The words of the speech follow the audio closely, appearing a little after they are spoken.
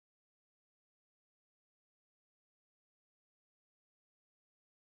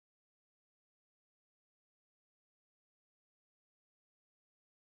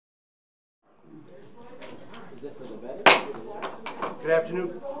Good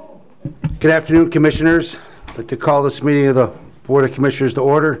afternoon. Good afternoon, Commissioners. I'd like to call this meeting of the Board of Commissioners to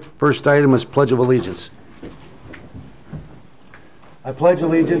order. First item is Pledge of Allegiance. I pledge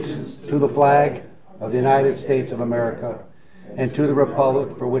allegiance to the flag of the United States of America and to the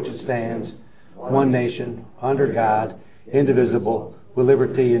republic for which it stands, one nation, under God, indivisible, with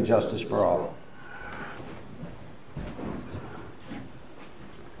liberty and justice for all.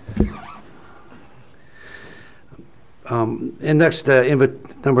 And next,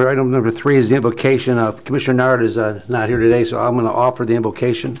 item number 3 is the invocation. Commissioner Nard is not here today, so I'm going to offer the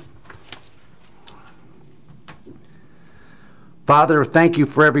invocation. Father, thank you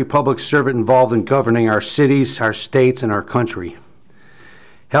for every public servant involved in governing our cities, our states, and our country.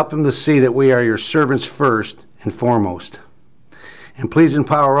 Help them to see that we are your servants first and foremost. And please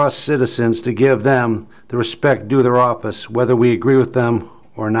empower us citizens to give them the respect due their office, whether we agree with them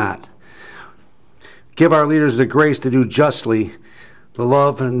or not. Give our leaders the grace to do justly, the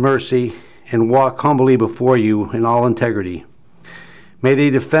love and mercy, and walk humbly before you in all integrity. May they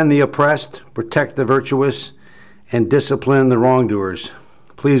defend the oppressed, protect the virtuous, and discipline the wrongdoers.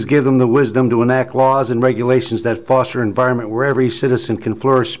 Please give them the wisdom to enact laws and regulations that foster an environment where every citizen can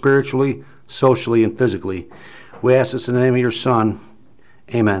flourish spiritually, socially, and physically. We ask this in the name of your Son.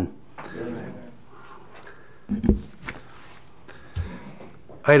 Amen. Amen.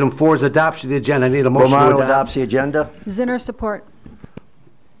 Item 4 is adoption of the agenda. I need a motion Romano to adopts the agenda. Zinner, support.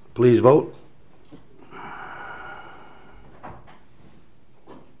 Please vote.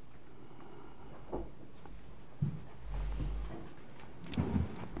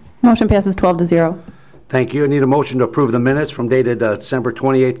 Motion passes 12-0. Thank you. I need a motion to approve the minutes from dated December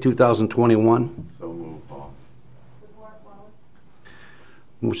 28, 2021. So moved, Paul. Support, Wallace.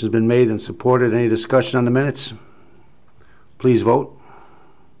 Motion's been made and supported. Any discussion on the minutes? Please vote.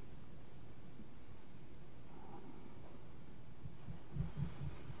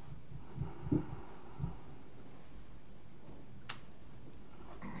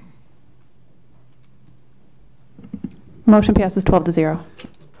 Motion passes 12-0.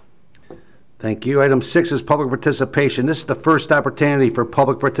 Thank you. Item 6 is public participation. This is the first opportunity for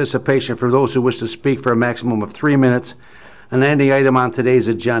public participation for those who wish to speak for a maximum of 3 minutes on any item on today's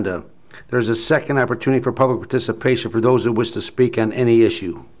agenda. There's a second opportunity for public participation for those who wish to speak on any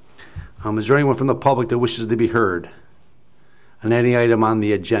issue. Is there anyone from the public that wishes to be heard on any item on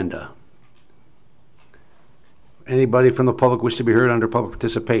the agenda? Anybody from the public wish to be heard under public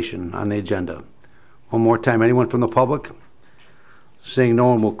participation on the agenda? One more time, anyone from the public? Seeing no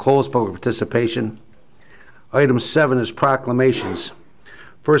one, will close public participation. Item 7 is proclamations.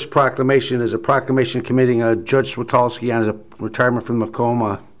 First proclamation is a proclamation committing Judge Switalski on his retirement from the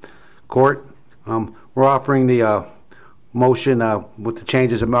Macomb court. We're offering the motion with the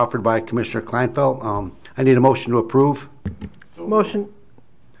changes offered by Commissioner Kleinfeld. I need a motion to approve. Motion.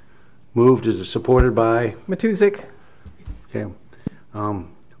 Moved. Is it supported by? Matusik. Okay.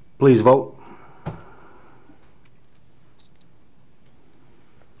 Please vote.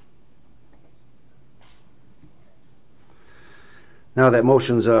 Now that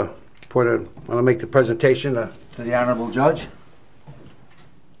motion's reported, I'm going to make the presentation to the Honorable Judge.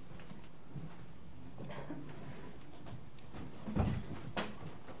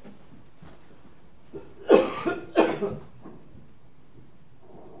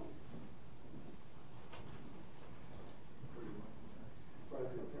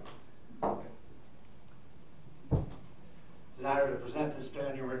 It's an honor to present this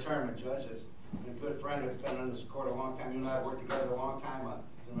during your retirement, Judge. It's a good friend who's been on this court a long time. You and I have worked together a long time on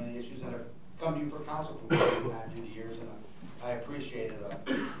many issues that have come to you for counsel from time to time through the years, and I appreciate it.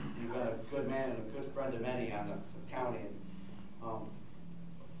 You've been a good man and a good friend to many on the county.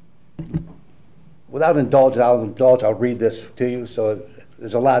 And, without indulging, I'll read this to you. So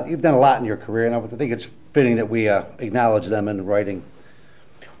there's a lot. You've done a lot in your career, and I think it's fitting that we acknowledge them in writing.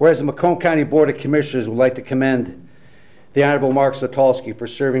 Whereas the Macomb County Board of Commissioners would like to commend the Honorable Mark Switalski for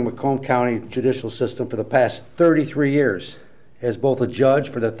serving Macomb County judicial system for the past 33 years as both a judge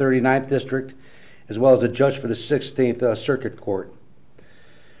for the 39th District as well as a judge for the 16th Circuit Court.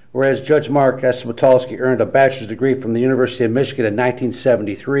 Whereas Judge Mark S. Switalski earned a bachelor's degree from the University of Michigan in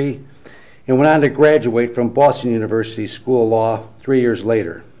 1973 and went on to graduate from Boston University School of Law 3 years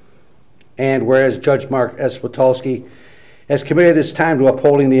later. And whereas Judge Mark S. Switalski has committed his time to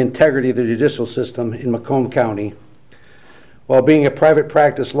upholding the integrity of the judicial system in Macomb County, while being a private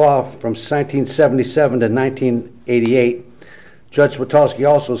practice law from 1977 to 1988, Judge Switalski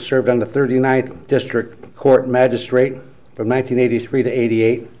also served on the 39th District Court Magistrate from 1983 to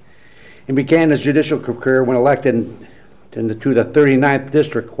 88 and began his judicial career when elected to the 39th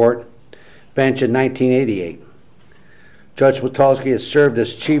District Court bench in 1988. Judge Switalski has served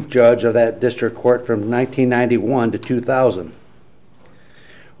as chief judge of that district court from 1991 to 2000.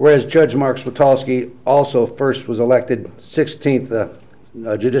 Whereas Judge Mark Switalski also first was elected 16th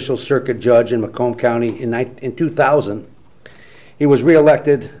Judicial Circuit Judge in Macomb County in 2000. He was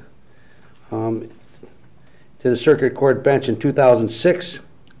reelected to the Circuit Court bench in 2006,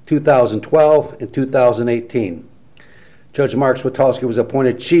 2012, and 2018. Judge Mark Switalski was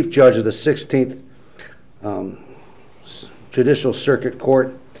appointed Chief Judge of the 16th Judicial Circuit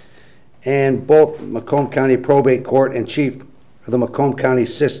Court and both Macomb County Probate Court and Chief of the Macomb County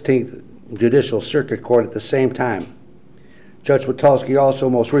 16th Judicial Circuit Court at the same time. Judge Switalski also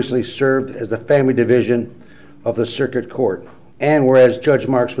most recently served as the Family Division of the Circuit Court. And whereas Judge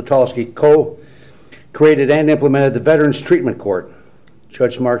Mark Switalski co-created and implemented the Veterans Treatment Court,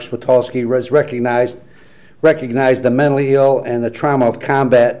 Judge Mark Switalski recognized the mentally ill and the trauma of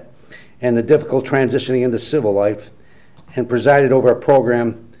combat and the difficult transitioning into civil life, and presided over a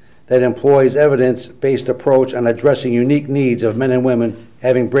program that employs evidence-based approach on addressing unique needs of men and women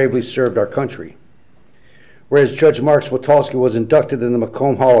having bravely served our country. Whereas Judge Mark Switalski was inducted in the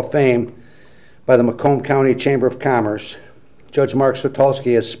Macomb Hall of Fame by the Macomb County Chamber of Commerce, Judge Mark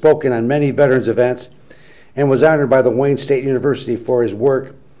Switalski has spoken on many veterans events and was honored by the Wayne State University for his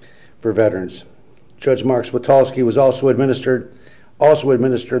work for veterans. Judge Mark Switalski was also administered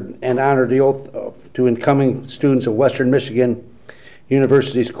and honored the oath to incoming students of Western Michigan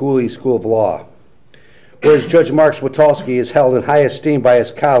University School of Law. Whereas Judge Mark Switalski is held in high esteem by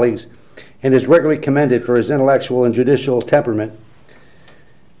his colleagues and is regularly commended for his intellectual and judicial temperament,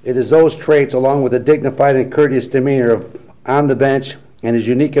 it is those traits, along with a dignified and courteous demeanor on the bench and his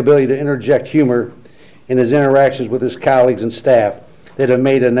unique ability to interject humor in his interactions with his colleagues and staff, that have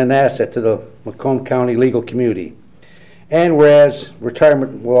made an asset to the Macomb County legal community. And whereas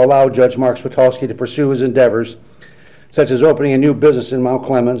retirement will allow Judge Mark Switalski to pursue his endeavors, such as opening a new business in Mount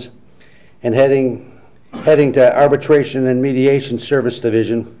Clemens and heading to Arbitration and Mediation Service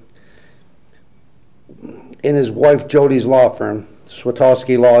Division in his wife Jody's law firm,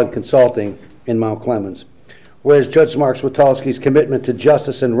 Switalski Law and Consulting in Mount Clemens. Whereas Judge Mark Switalski's commitment to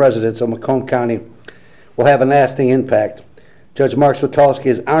justice and residents of Macomb County will have a lasting impact, Judge Mark Switalski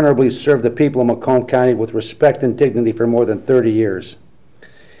has honorably served the people of Macomb County with respect and dignity for more than 30 years.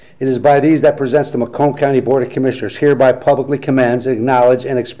 It is by these that presents the Macomb County Board of Commissioners hereby publicly commends, acknowledge,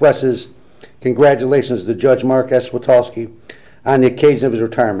 and expresses congratulations to Judge Mark S. Switalski on the occasion of his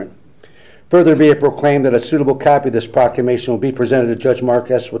retirement. Further be it proclaimed that a suitable copy of this proclamation will be presented to Judge Mark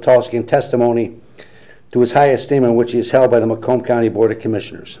S. Switalski in testimony to his high esteem in which he is held by the Macomb County Board of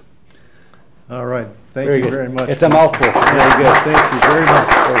Commissioners. All right. Thank you very much. It's a mouthful. Very good. Thank you very much.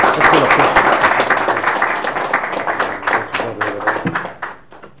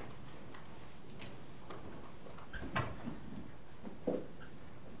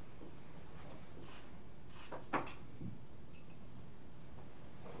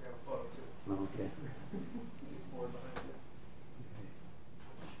 Okay.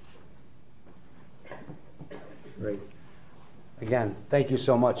 Great. Again, thank you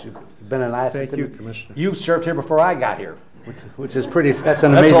so much. You've been an asset. Thank you, Commissioner. You've served here before I got here, which is pretty, that's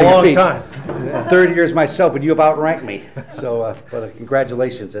an That's amazing a long feat. time. 30 years myself, but you have outranked me. So,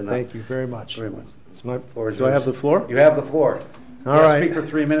 congratulations. And Thank you very much. very much. It's my, Floor is do I yours. have the floor? You have the floor. All Yeah, right. Speak for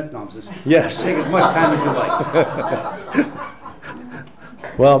 3 minutes. No, I'm just, Yes. take as much time as you like.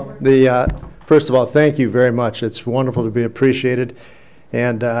 Well, first of all, thank you very much. It's wonderful to be appreciated.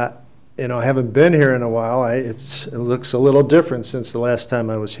 And, you know, I haven't been here in a while. It looks a little different since the last time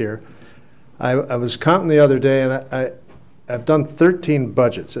I was here. I was counting the other day, and I've done 13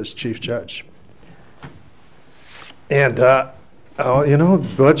 budgets as chief judge. And, you know,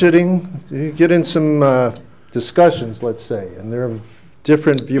 budgeting, you get in some discussions, let's say, and there are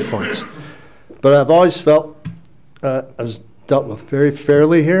different viewpoints. But I've always felt I was dealt with very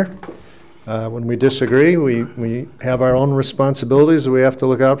fairly here. When we disagree, we have our own responsibilities that we have to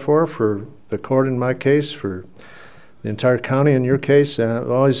look out for the court in my case, for the entire county in your case. I've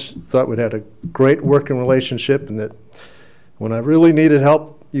always thought we'd had a great working relationship, and that when I really needed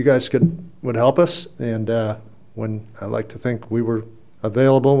help, you guys would help us. And when I like to think we were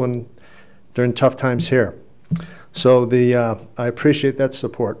available during tough times here. So I appreciate that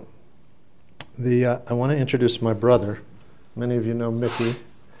support. I want to introduce my brother. Many of you know Mickey.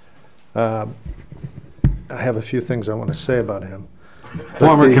 I have a few things I want to say about him.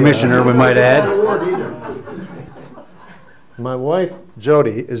 Former commissioner, we might add. My wife,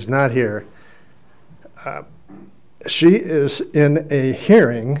 Jody, is not here. She is in a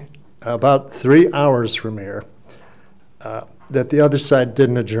hearing about 3 hours from here that the other side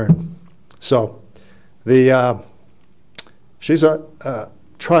didn't adjourn. So she's a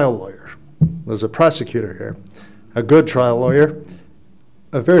trial lawyer. There's a prosecutor here, a good trial lawyer,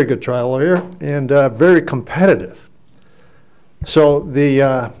 a very good trial lawyer, and very competitive. So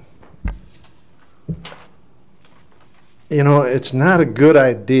it's not a good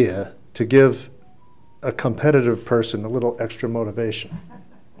idea to give a competitive person a little extra motivation,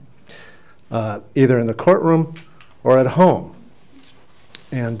 either in the courtroom or at home.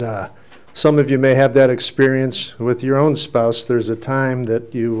 And some of you may have that experience with your own spouse. There's a time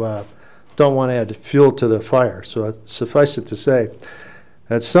that you don't want to add fuel to the fire. So suffice it to say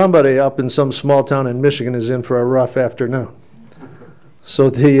that somebody up in some small town in Michigan is in for a rough afternoon. So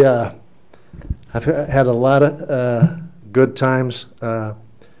I've had a lot of good times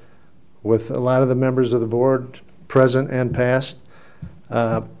with a lot of the members of the board, present and past.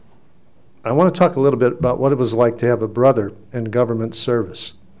 I want to talk a little bit about what it was like to have a brother in government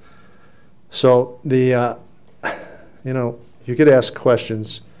service. So you could ask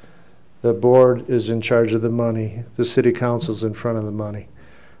questions. The board is in charge of the money. The city council's in front of the money.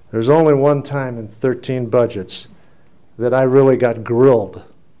 There's only one time in 13 budgets that I really got grilled,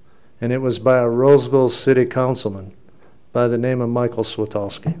 and it was by a Roseville city councilman by the name of Michael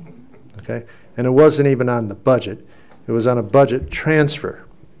Switalski. Okay? And it wasn't even on the budget. It was on a budget transfer.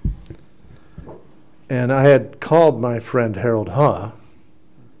 And I had called my friend Harold Haw,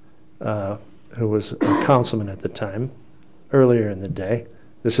 who was a councilman at the time, earlier in the day.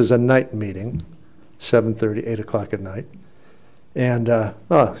 This is a night meeting, 7:30, 8 o'clock at night. And,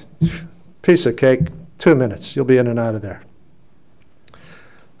 piece of cake, 2 minutes, you'll be in and out of there.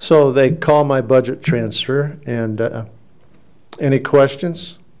 So they call my budget transfer, and any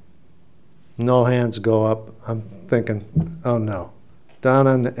questions? No hands go up. I'm thinking, oh no. Down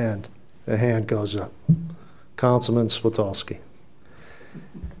on the end, the hand goes up. Councilman Switalski.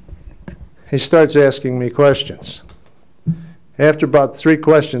 He starts asking me questions. After about 3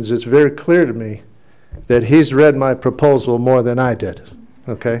 questions, it's very clear to me that he's read my proposal more than I did,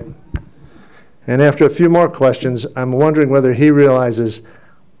 okay? And after a few more questions, I'm wondering whether he realizes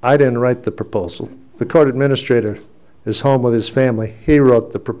I didn't write the proposal. The court administrator is home with his family. He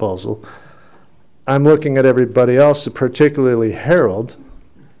wrote the proposal. I'm looking at everybody else, particularly Harold,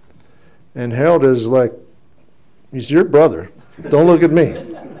 and Harold is like, he's your brother. Don't look at me.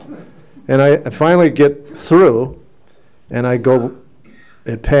 And I finally get through, and I go,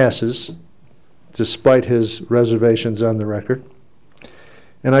 it passes, despite his reservations on the record.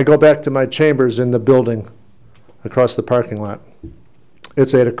 And I go back to my chambers in the building across the parking lot.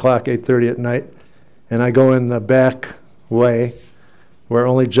 It's 8 o'clock, 8:30 at night, and I go in the back way where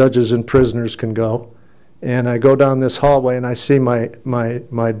only judges and prisoners can go. And I go down this hallway, and I see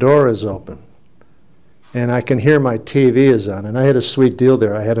my door is open. And I can hear my TV is on. And I had a sweet deal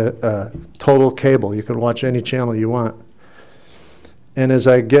there. I had a total cable. You can watch any channel you want. And as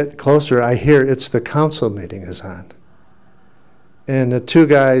I get closer, I hear it's the council meeting is on. And the 2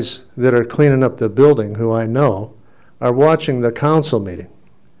 guys that are cleaning up the building, who I know, are watching the council meeting.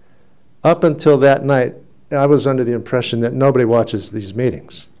 Up until that night, I was under the impression that nobody watches these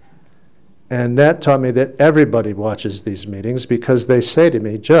meetings. And that taught me that everybody watches these meetings, because they say to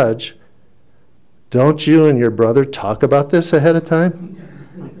me, Judge, don't you and your brother talk about this ahead of time?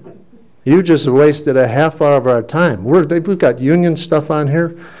 You just wasted a half hour of our time. We've got union stuff on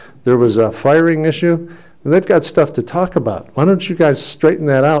here. There was a firing issue. They've got stuff to talk about. Why don't you guys straighten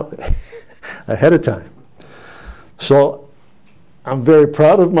that out ahead of time? So I'm very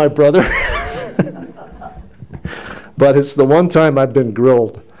proud of my brother. But it's the one time I've been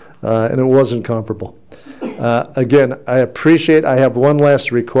grilled, and it wasn't comparable. Again, I appreciate, I have one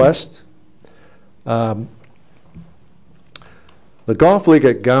last request. The golf league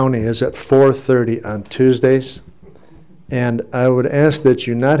at Gowney is at 4:30 on Tuesdays, and I would ask that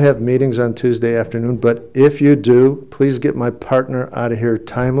you not have meetings on Tuesday afternoon, but if you do, please get my partner out of here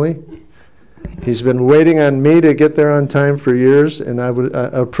timely. He's been waiting on me to get there on time for years, and I would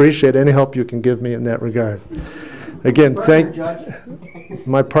appreciate any help you can give me in that regard. Again, thank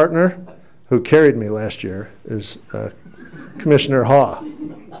my partner, who carried me last year, is Commissioner Haw.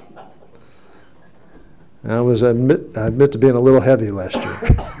 I admit to being a little heavy last year.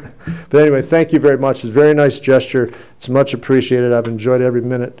 But anyway, thank you very much. It's a very nice gesture. It's much appreciated. I've enjoyed every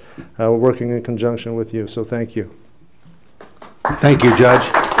minute working in conjunction with you, so thank you. Thank you, Judge.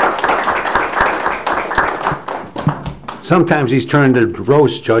 Sometimes he's turned to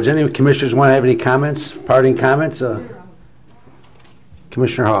roast, Judge. Any commissioners want to have any comments, parting comments?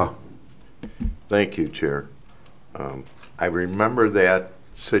 Commissioner Haw. Thank you, Chair. I remember that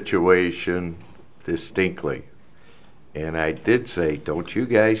situation distinctly. And I did say, don't you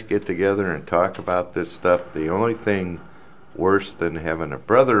guys get together and talk about this stuff? The only thing worse than having a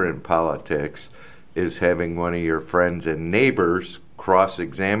brother in politics is having one of your friends and neighbors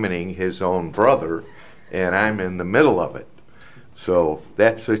cross-examining his own brother, and I'm in the middle of it. So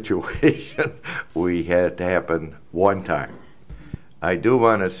that situation we had to happen one time. I do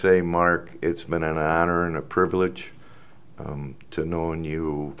want to say, Mark, it's been an honor and a privilege to knowing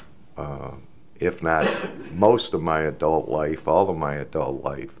you, if not most of my adult life, all of my adult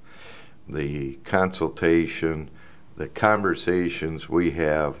life. The consultation, the conversations we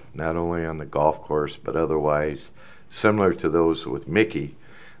have, not only on the golf course, but otherwise, similar to those with Mickey,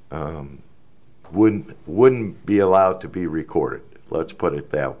 wouldn't be allowed to be recorded. Let's put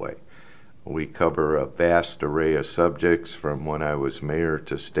it that way. We cover a vast array of subjects, from when I was mayor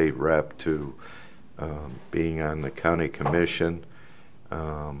to state rep to being on the county commission.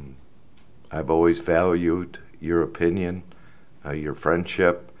 I've always valued your opinion, your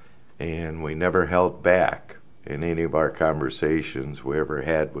friendship, and we never held back in any of our conversations we ever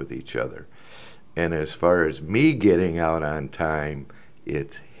had with each other. And as far as me getting out on time,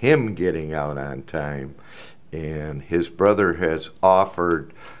 it's him getting out on time. And his brother has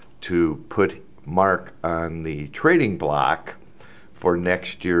offered to put Mark on the trading block for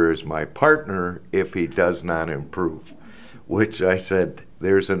next year as my partner if he does not improve, which I said,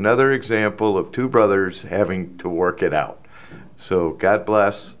 there's another example of two brothers having to work it out. So God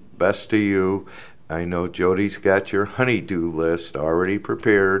bless, best to you. I know Jody's got your honey-do list already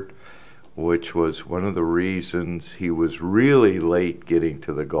prepared, which was one of the reasons he was really late getting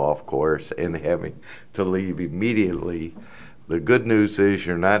to the golf course and having to leave immediately. The good news is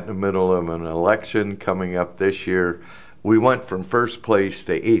you're not in the middle of an election coming up this year. We went from first place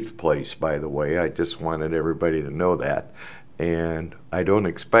to 8th place, by the way. I just wanted everybody to know that. And I don't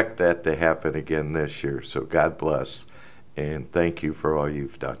expect that to happen again this year. So God bless, and thank you for all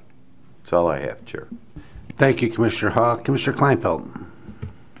you've done. That's all I have, Chair. Thank you, Commissioner Hawk. Commissioner Kleinfeld.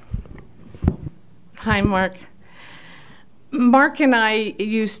 Hi, Mark. Mark and I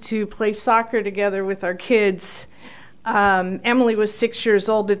used to play soccer together with our kids. Emily was 6 years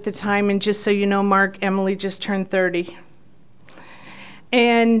old at the time, and just so you know, Mark, Emily just turned 30.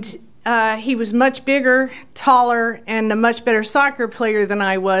 And he was much bigger, taller, and a much better soccer player than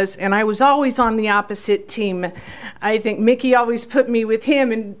I was, and I was always on the opposite team. I think Mickey always put me with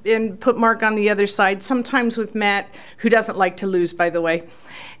him and put Mark on the other side, sometimes with Matt, who doesn't like to lose, by the way.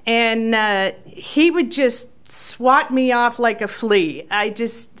 And he would just swat me off like a flea.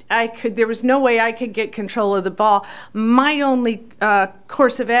 There was no way I could get control of the ball. My only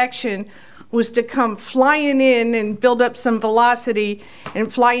course of action was to come flying in and build up some velocity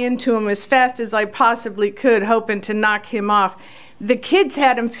and fly into him as fast as I possibly could, hoping to knock him off. The kids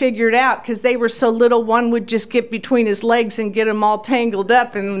had him figured out because they were so little. One would just get between his legs and get him all tangled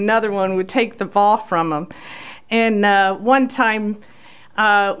up, and another one would take the ball from him. And one time,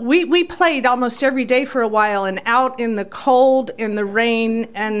 we played almost every day for a while, and out in the cold, in the rain,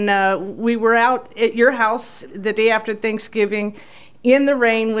 and we were out at your house the day after Thanksgiving in the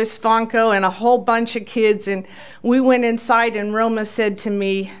rain with Svanko and a whole bunch of kids, and we went inside, and Roma said to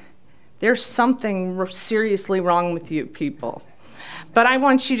me, "There's something seriously wrong with you people." But I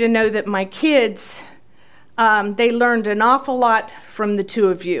want you to know that my kids, they learned an awful lot from the two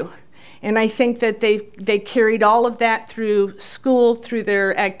of you. And I think that they carried all of that through school, through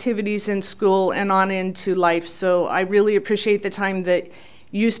their activities in school, and on into life. So I really appreciate the time that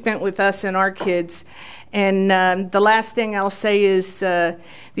you spent with us and our kids. And the last thing I'll say is the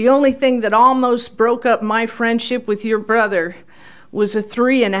only thing that almost broke up my friendship with your brother was a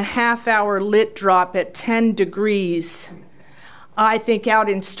 3.5-hour lit drop at 10 degrees, I think out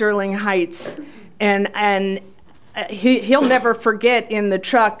in Sterling Heights. And he'll never forget in the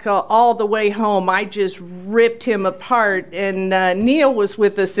truck all the way home, I just ripped him apart. And Neil was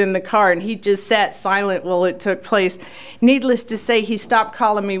with us in the car, and he just sat silent while it took place. Needless to say, he stopped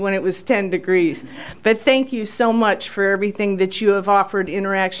calling me when it was 10 degrees. But thank you so much for everything that you have offered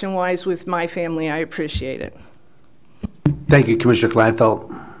interaction-wise with my family. I appreciate it. Thank you, Commissioner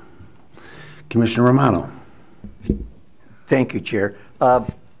Kleinfeld. Commissioner Romano. Thank you, Chair.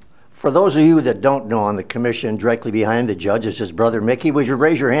 For those of you that don't know, on the commission directly behind the judge is his brother Mickey. Would you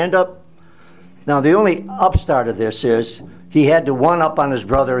raise your hand up? Now, the only upstart of this is he had to one-up on his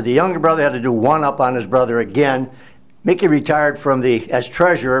brother. The younger brother had to do one-up on his brother again. Mickey retired as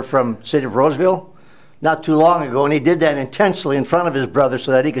treasurer from City of Roseville not too long ago, and he did that intensely in front of his brother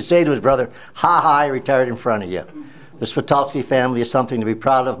so that he could say to his brother, "Ha ha, I retired in front of you." The Switalski family is something to be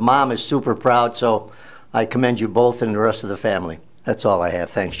proud of. Mom is super proud, so I commend you both and the rest of the family. That's all I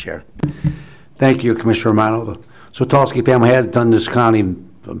have. Thanks, Chair. Thank you, Commissioner Romano. Switalski family has done this county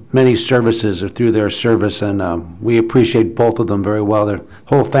many services through their service, and we appreciate both of them very well. Their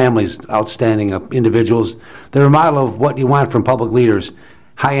whole family's outstanding individuals. They're a model of what you want from public leaders: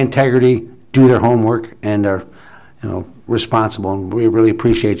 high integrity, do their homework, and are, responsible. And we really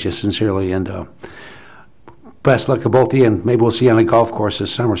appreciate you sincerely. And best luck to both of you. And maybe we'll see you on a golf course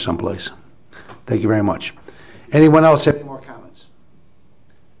this summer someplace. Thank you very much. Anyone else have any more comments?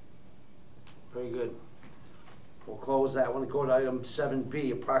 Very good. We'll close that one and go to item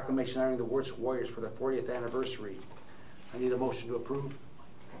 7B, a proclamation honoring the Wertz Warriors for their 40th anniversary. I need a motion to approve.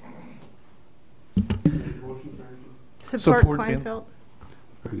 Support Kleinfeld.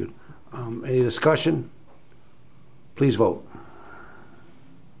 Very good. Any discussion? Please vote.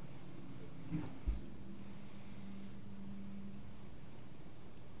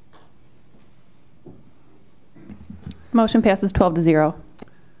 Motion passes 12-0.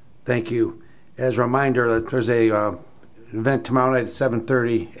 Thank you. As a reminder, there's a event tomorrow night at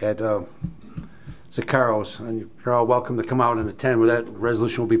 7:30 at Zaccaro's, and you're all welcome to come out and attend, where that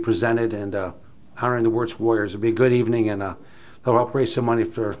resolution will be presented, and honoring the Wertz Warriors. It'll be a good evening, and they'll help raise some money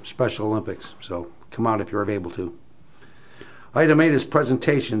for Special Olympics. So come out if you're able to. Item 8 is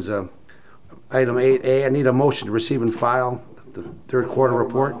presentations. Item 8A, I need a motion to receive and file the third quarter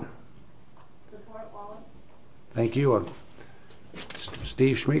report. Thank you.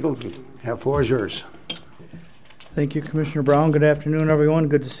 Steve Schmeigel, floor is yours. Thank you, Commissioner Brown. Good afternoon, everyone.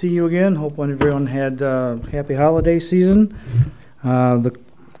 Good to see you again. Hope everyone had a happy holiday season. The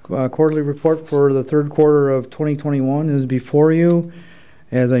quarterly report for the third quarter of 2021 is before you.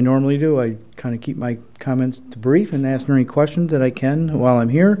 As I normally do, I kind of keep my comments brief and answer any questions that I can while I'm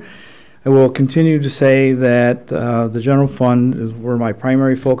here. I will continue to say that the general fund is where my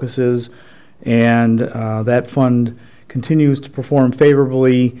primary focus is, and that fund continues to perform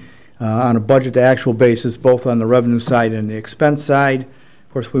favorably on a budget to actual basis, both on the revenue side and the expense side. Of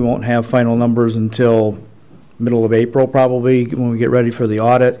course, we won't have final numbers until middle of April, probably, when we get ready for the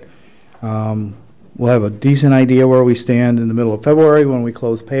audit. We'll have a decent idea where we stand in the middle of February when we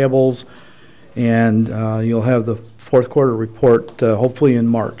close payables, and you'll have the fourth quarter report hopefully in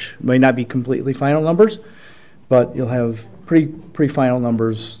March. It may not be completely final numbers, but you'll have pretty final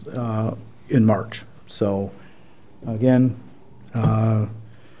numbers in March. So again,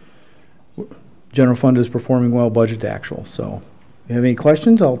 general fund is performing well, budget to actual. So if you have any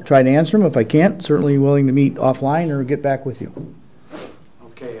questions, I'll try to answer them. If I can't, certainly willing to meet offline or get back with you.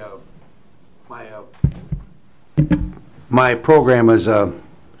 Okay, my program is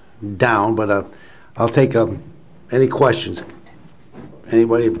down, but I'll take any questions.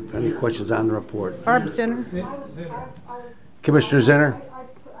 Anybody have any questions on the report? Barb Zinner. Commissioner Zinner? I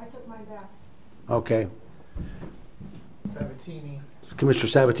took mine back. Okay. Sabatini. Commissioner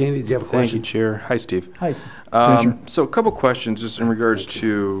Sabatini, do you have a question? Thank you, Chair. Hi, Steve. Hi, Commissioner. So a couple questions just in regards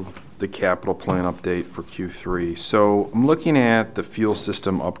to the capital plan update for Q3. So I'm looking at the fuel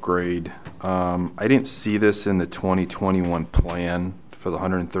system upgrade. I didn't see this in the 2021 plan for the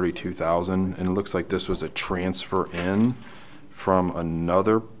 $132,000, and it looks like this was a transfer in from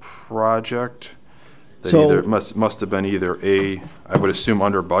another project that So- either must have been either I would assume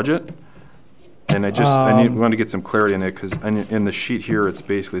under budget. And I want to get some clarity on it, because in the sheet here, it's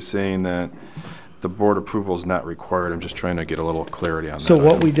basically saying that the board approval is not required. I'm just trying to get a little clarity on that. So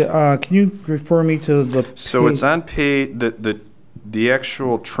what we did, can you refer me to the? So it's on page, the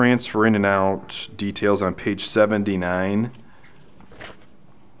actual transfer in and out details on page 79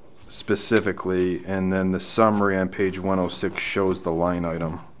 specifically, and then the summary on page 106 shows the line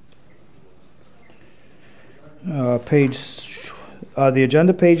item. The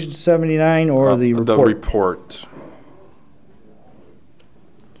agenda page 79 or the report? The report.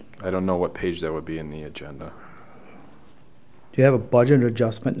 I don't know what page that would be in the agenda. Do you have a budget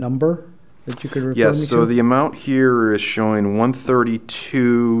adjustment number that you could refer me to? Yes, so the amount here is showing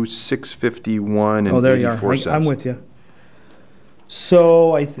 132,651 and Oh, there you 84 are. cents. I'm with you.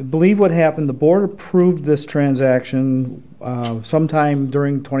 So I believe what happened, the board approved this transaction sometime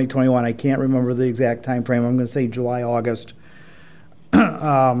during 2021. I can't remember the exact time frame. I'm going to say July, August.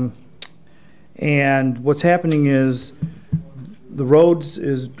 And what's happening is the roads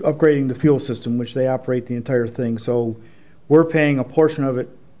is upgrading the fuel system, which they operate the entire thing. So we're paying a portion of it,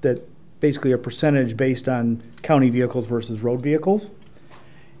 that basically a percentage based on county vehicles versus road vehicles.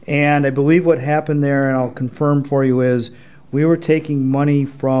 And I believe what happened there, and I'll confirm for you, is we were taking money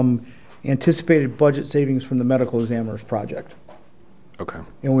from anticipated budget savings from the medical examiners project. Okay.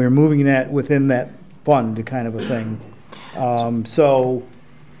 And we were moving that within that fund, kind of a thing.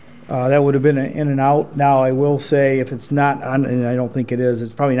 That would have been an in and out. Now, I will say, if it's not on, and I don't think it is,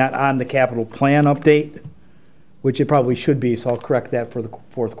 it's probably not on the capital plan update, which it probably should be, so I'll correct that for the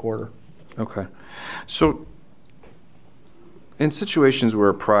fourth quarter. Okay. So in situations where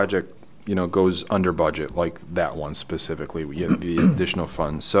a project, goes under budget, like that one specifically, we get the additional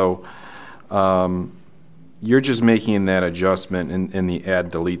funds. So you're just making that adjustment in the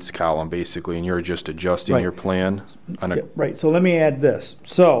add deletes column, basically, and you're just adjusting Right. your plan on a... Yeah, right, so let me add this.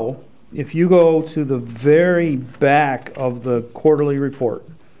 So if you go to the very back of the quarterly report,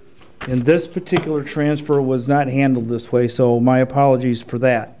 and this particular transfer was not handled this way, so my apologies for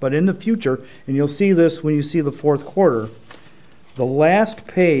that. But in the future, and you'll see this when you see the fourth quarter, the last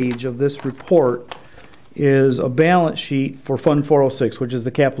page of this report is a balance sheet for Fund 406, which is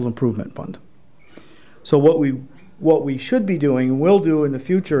the Capital Improvement Fund. So what we should be doing, and will do in the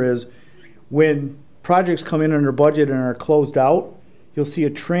future, is when projects come in under budget and are closed out, you'll see a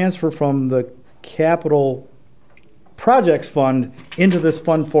transfer from the Capital Projects Fund into this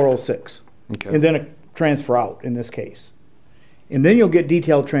Fund 406. Okay. And then a transfer out in this case. And then you'll get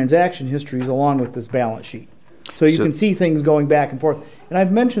detailed transaction histories along with this balance sheet. So you can see things going back and forth. And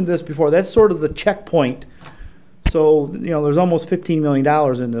I've mentioned this before, that's sort of the checkpoint. So, there's almost $15 million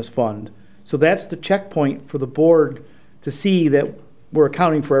in this fund. So that's the checkpoint for the board to see that we're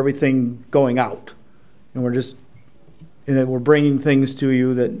accounting for everything going out. And we're bringing things to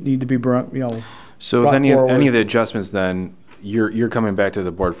you that need to be, So brought with any forward. of the adjustments, then you're coming back to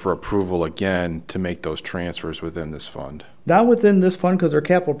the board for approval again to make those transfers within this fund. Not within this fund, because they're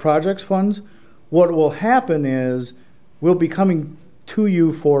capital projects funds. What will happen is we'll be coming to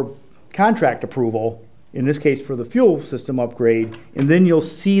you for contract approval, in this case for the fuel system upgrade, and then you'll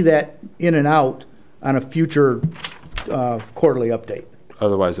see that in and out on a future quarterly update.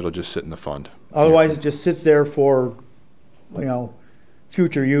 Otherwise, it'll just sit in the fund. Otherwise, it just sits there for,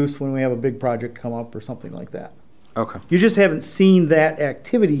 future use when we have a big project come up or something like that. Okay. You just haven't seen that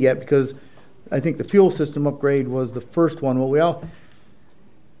activity yet because I think the fuel system upgrade was the first one.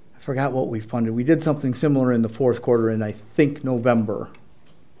 I forgot what we funded. We did something similar in the fourth quarter in, I think, November.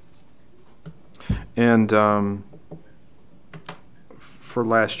 And for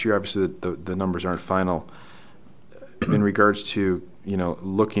last year, obviously the numbers aren't final. In regards to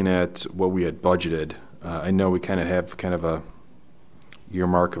looking at what we had budgeted, I know we kind of have a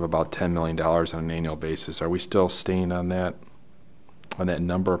earmark of about $10 million on an annual basis. Are we still staying on that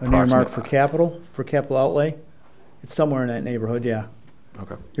number? An earmark for capital outlay? It's somewhere in that neighborhood, yeah.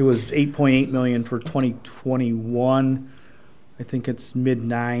 Okay. It was 8.8 million for 2021. I think it's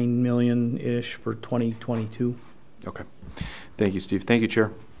mid-9 million-ish for 2022. Okay. Thank you, Steve. Thank you,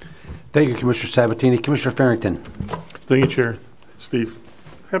 Chair. Thank you, Commissioner Sabatini. Commissioner Farrington. Thank you, Chair. Steve,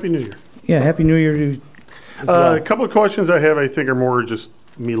 Happy New Year. Yeah, Happy New Year to you as well. A couple of questions I have, I think, are more just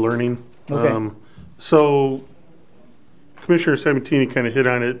me learning. Okay. So Commissioner Sabatini kind of hit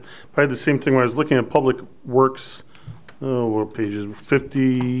on it. I had the same thing when I was looking at Public Works. What pages?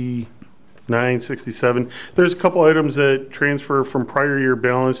 59, 67. There's a couple items that transfer from prior year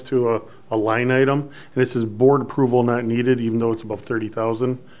balance to a line item, and it says board approval not needed, even though it's above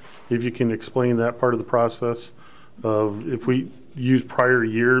 30,000. If you can explain that part of the process of if we use prior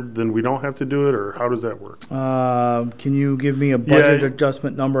year, then we don't have to do it, or how does that work? Can you give me a budget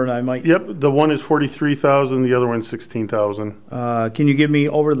adjustment number and I might? Yep, the one is 43,000, the other one's 16,000. Can you give me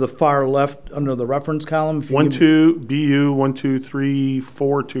over to the far left under the reference column? 12 BU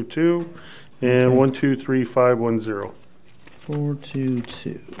 123422 and 123510.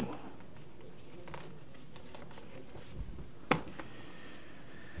 422.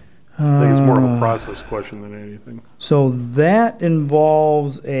 I think it's more of a process question than anything. So that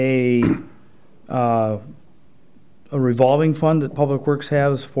involves a revolving fund that Public Works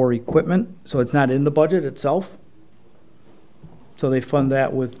has for equipment, so it's not in the budget itself. So they fund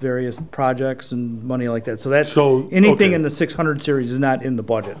that with various projects and money like that. So that's anything okay. in the 600 series is not in the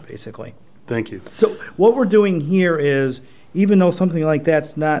budget, basically. Thank you. So what we're doing here is, even though something like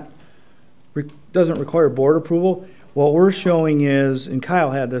that's doesn't require board approval, what we're showing is, and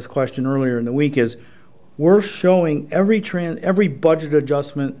Kyle had this question earlier in the week, is we're showing every budget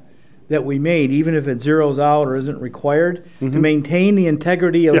adjustment that we made, even if it zeroes out or isn't required, to maintain the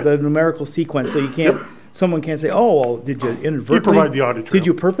integrity of the numerical sequence. So you can't, someone can't say, "Oh, well, did you inadvertently?" You provide the audit trail. Did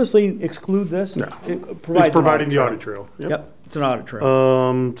you purposely exclude this? No. It provides It's providing the audit trail. Yep, it's an audit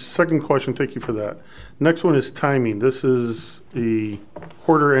trail. Second question, thank you for that. Next one is timing. This is a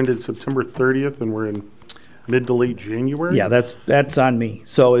quarter ended September 30th, and we're in mid to late January? Yeah, that's on me.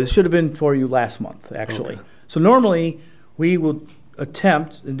 So it should have been for you last month, actually. Okay. So normally, we will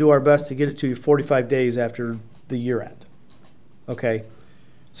attempt and do our best to get it to you 45 days after the year end. Okay?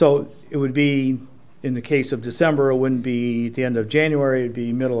 So it would be in the case of December, it wouldn't be at the end of January, it'd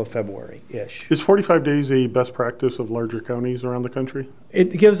be middle of February-ish. Is 45 days a best practice of larger counties around the country?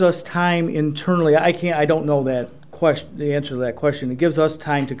 It gives us time internally, I don't know that question, the answer to that question. It gives us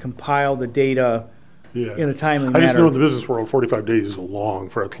time to compile the data Yeah. in a timely I manner. just know in the business world, 45 days is long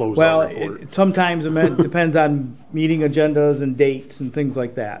for a closeout Well, report. sometimes it depends on meeting agendas and dates and things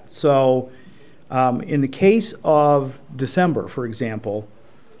like that. So in the case of December, for example,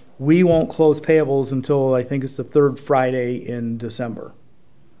 we won't close payables until I think it's the third Friday in December.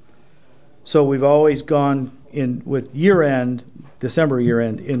 So we've always gone in with year-end, December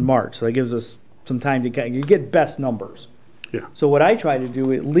year-end in March. So that gives us some time to you get best numbers. Yeah. So what I try to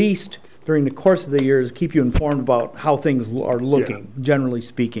do, at least during the course of the year, is keep you informed about how things are looking, generally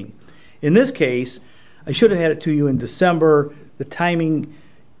speaking. In this case, I should have had it to you in December. The timing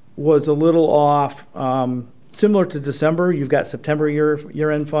was a little off. Similar to December, you've got September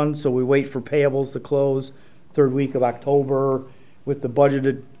year-end funds, so we wait for payables to close third week of October with the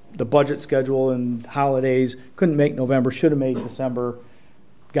budget schedule and holidays. Couldn't make November, should have made December.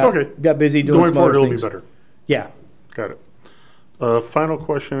 Got busy doing Going some other forward, it'll things. be better. Yeah. Got it. Final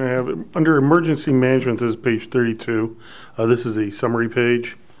question I have, under emergency management, this is page 32. This is a summary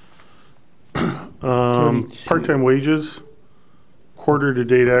page. Part-time wages, quarter to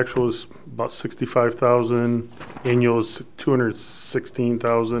date actual is about 65,000, annual is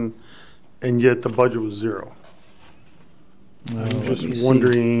 216,000, and yet the budget was zero. I'm just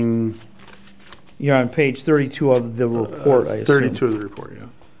wondering. You're on page 32 of the report, I assume. 32 of the report, yeah.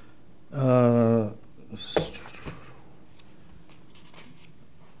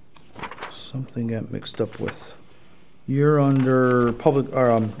 Something got mixed up with. You're under public or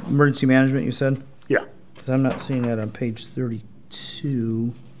emergency management, you said? Yeah. 'Cause I'm not seeing that on page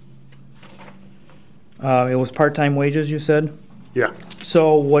 32. It was part-time wages, you said? Yeah.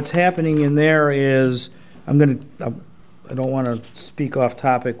 So what's happening in there is, I don't want to speak off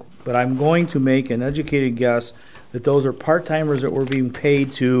topic, but I'm going to make an educated guess that those are part-timers that were being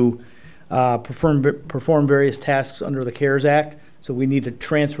paid to perform various tasks under the CARES Act. So we need to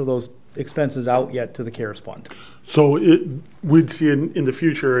transfer those expenses out yet to the CARES Fund. So we'd see in the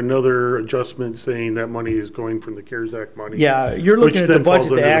future another adjustment saying that money is going from the CARES Act money. Yeah, you're which looking at the then falls budget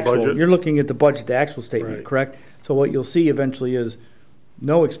to under the actual. budget. You're looking at the budget to actual statement, Right. correct? So what you'll see eventually is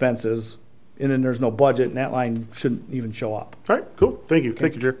no expenses, and then there's no budget, and that line shouldn't even show up. All right, cool. Thank you.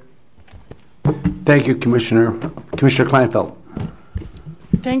 Thank you, Chair. Thank you, Commissioner. Commissioner Kleinfeld.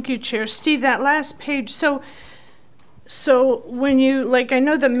 Thank you, Chair. Steve, that last page, so when you, like, I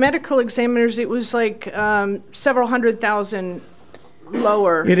know the medical examiners, it was like several $100,000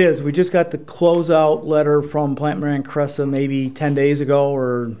 lower. It is. We just got the closeout letter from Plant Moran Cressa maybe 10 days ago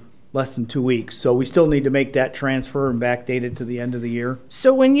or less than 2 weeks. So we still need to make that transfer and backdate it to the end of the year.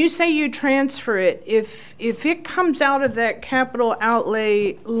 So when you say you transfer it, if it comes out of that capital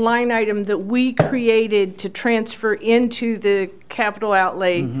outlay line item that we created to transfer into the capital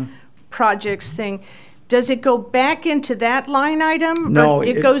outlay projects thing, does it go back into that line item? No, or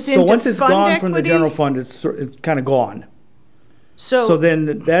it goes into so once it's fund gone equity? from the general fund, it's kind of gone. So So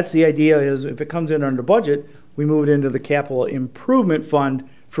then that's the idea is if it comes in under budget, we move it into the capital improvement fund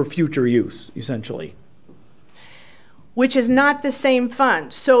for future use, essentially. which is not the same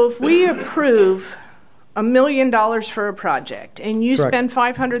fund. So if we approve $1 million for a project and you Correct. spend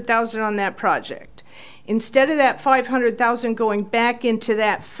 $500,000 on that project, instead of that $500,000 going back into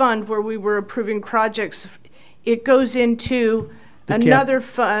that fund where we were approving projects, it goes into another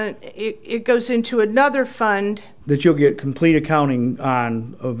fund. It goes into another fund. That you'll get complete accounting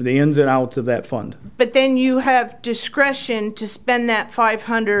on of the ins and outs of that fund. But then you have discretion to spend that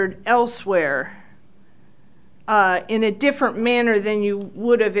 500 elsewhere in a different manner than you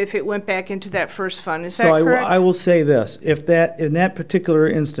would have if it went back into that first fund. Is that So correct? I will say this, if that, in that particular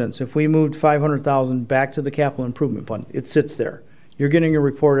instance, if we moved 500,000 back to the capital improvement fund, it sits there. You're getting a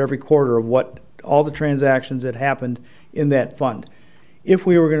report every quarter of what, all the transactions that happened in that fund. If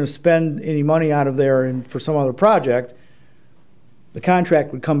we were gonna spend any money out of there and for some other project, the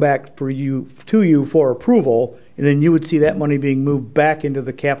contract would come back to you for approval, and then you would see that money being moved back into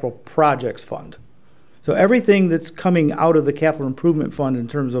the capital projects fund. So everything that's coming out of the capital improvement fund in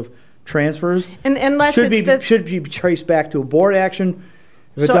terms of transfers and unless should it's be traced back to a board action.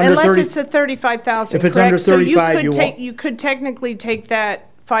 If it's so under unless 30 it's a 35,000, if it's correct? under 35, so you won't. you could technically take that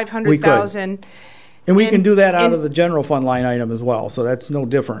 500,000. And we can do that out and- of the general fund line item as well, so that's no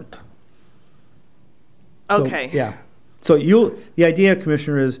different. So, Okay. yeah. So the idea,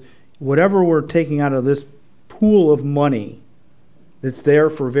 Commissioner, is whatever we're taking out of this pool of money that's there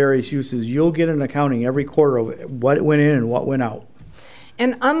for various uses, you'll get an accounting every quarter of what went in and what went out.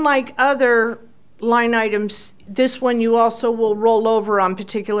 And unlike other line items, this one you also will roll over on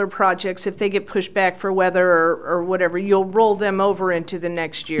particular projects if they get pushed back for weather or whatever. You'll roll them over into the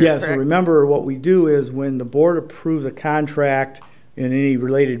next year, Yeah, so correct? remember what we do is when the board approves a contract and any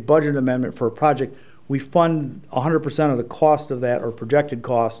related budget amendment for a project, we fund 100% of the cost of that or projected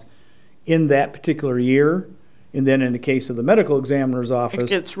cost in that particular year. And then in the case of the medical examiner's office, It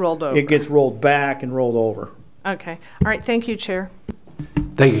gets rolled over. it gets rolled back and rolled over. Okay. All right. Thank you, Chair.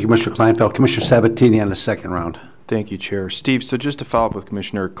 Thank you, Commissioner Kleinfeld. Commissioner Sabatini on the second round. Thank you, Chair. Steve, so just to follow up with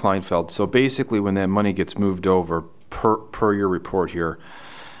Commissioner Kleinfeld, so basically when that money gets moved over, per your report here,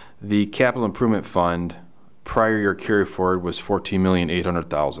 the capital improvement fund prior year carry forward was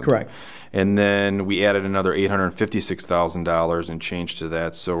 $14,800,000. Correct. And then we added another $856,000 and change to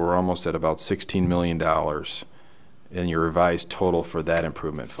that, so we're almost at about $16 million in your revised total for that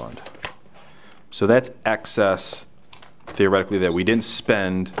improvement fund. So that's excess, theoretically, that we didn't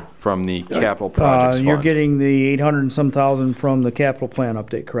spend from the capital projects fund. You're getting the 800 and some thousand from the capital plan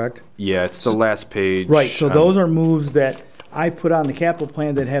update, correct? Yeah, it's the last page. Right, so those are moves that I put on the capital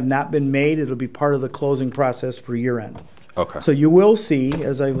plan that have not been made. It'll be part of the closing process for year end. Okay. So you will see,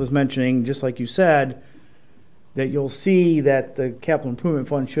 as I was mentioning, just like you said, that you'll see that the capital improvement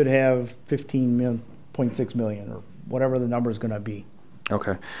fund should have 15.6 million or whatever the number is going to be.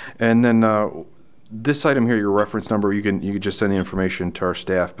 Okay. And then this item here, your reference number, you can just send the information to our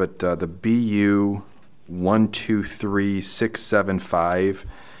staff, but the BU 123675,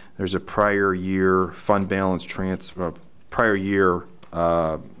 there's a prior year fund balance prior year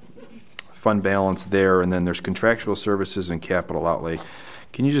fund balance there, and then there's contractual services and capital outlay.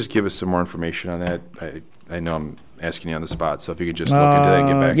 Can you just give us some more information on that? I know I'm asking you on the spot, so if you could just look into that and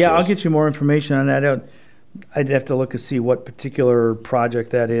get back to us. Yeah, I'll get you more information on that. I'd have to look and see what particular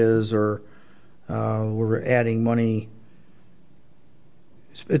project that is, or we're adding money.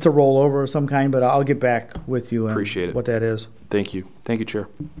 It's a rollover of some kind, but I'll get back with you on Appreciate it. what that is. Thank you. Thank you, Chair.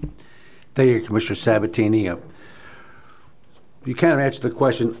 Thank you, Commissioner Sabatini. You kind of answered the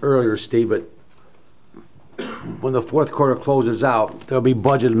question earlier, Steve, but when the fourth quarter closes out, there'll be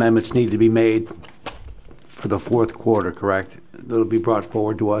budget amendments need to be made for the fourth quarter, correct? That'll be brought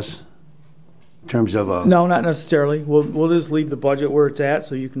forward to us in terms of No, not necessarily. We'll just leave the budget where it's at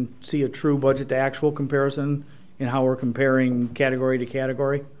so you can see a true budget to actual comparison and how we're comparing category to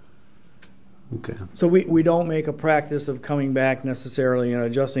category. Okay. So we don't make a practice of coming back necessarily and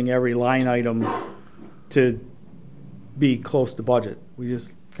adjusting every line item to be close to budget. We just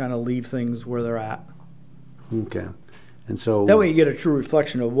kind of leave things where they're at. Okay. And so That way you get a true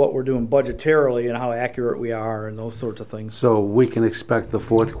reflection of what we're doing budgetarily and how accurate we are and those sorts of things. So we can expect the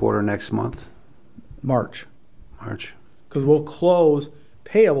fourth quarter next month? March. March. Because we'll close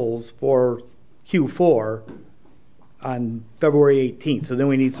payables for Q4 on February 18th. So then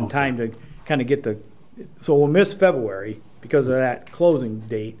we need some time to kind of get so we'll miss February because of that closing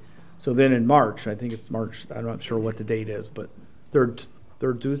date. So then in March, I think it's March, I'm not sure what the date is, but third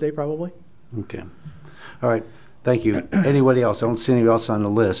Tuesday probably. Okay. All right. Thank you. Anybody else? I don't see anybody else on the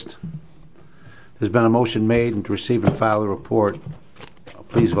list. There's been a motion made and to receive and file the report.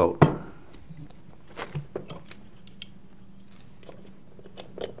 Please vote.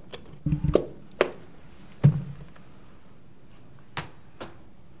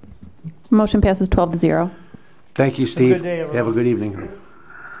 Motion passes 12-0. Thank you, Steve. good day, everyone. Have a good evening.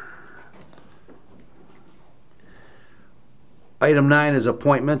 Item 9 is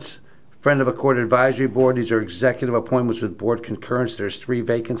appointments. Friend of a Court Advisory Board. These are executive appointments with board concurrence. There's 3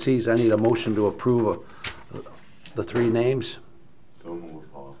 vacancies. I need a motion to approve the 3 names. So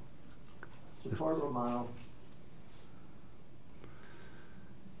move, Paul. Support Romano.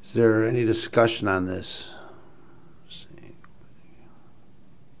 Is there any discussion on this? Let's see.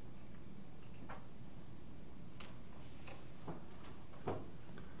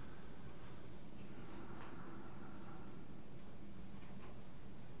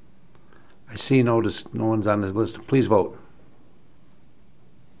 I see no one's on this list. Please vote.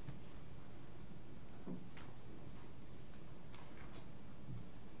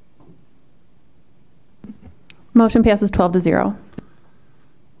 Motion passes 12-0.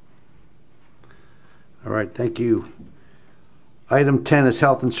 All right, thank you. Item 10 is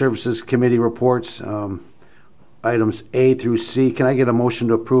Health and Services Committee reports. Items A through C. Can I get a motion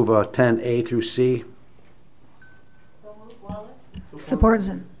to approve 10A through C? Support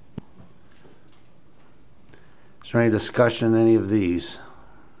Zinn. Is there any discussion on any of these?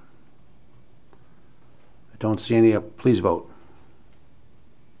 I don't see any. Please vote.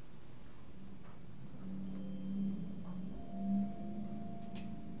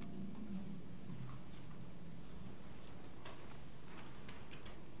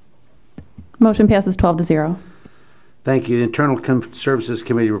 Motion passes 12-0. Thank you. Internal Services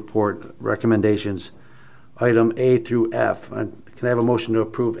Committee report recommendations, item A through F. Can I have a motion to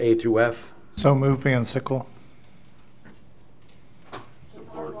approve A through F? So move Van Sickle.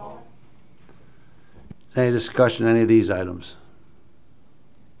 Any discussion on any of these items?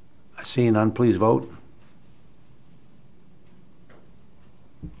 I see none. Please vote.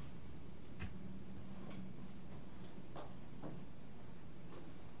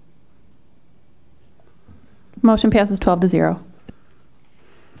 Motion passes 12-0.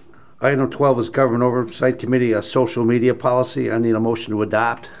 Item 12 is Government Oversight Committee, a social media policy. I need a motion to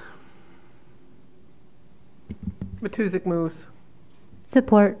adopt. Matuzik moves.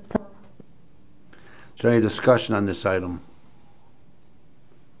 Support. Is there any discussion on this item?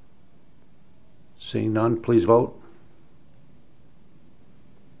 Seeing none, please vote.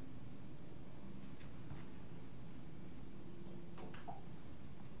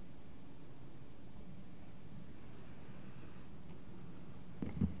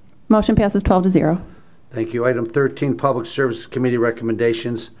 Motion passes 12-0. Thank you. Item 13, Public Services Committee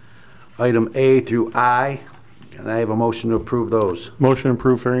recommendations, item A through I. Can I have a motion to approve those? Motion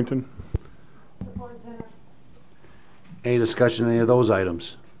approved, Farrington. Any discussion on any of those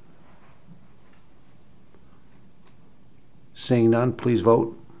items? Seeing none, please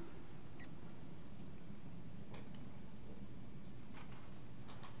vote.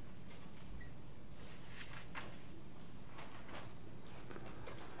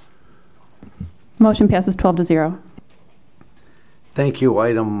 Motion passes 12-0. Thank you.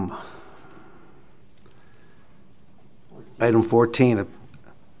 Item 14,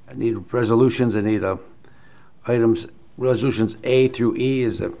 I need resolutions. I need resolutions A through E.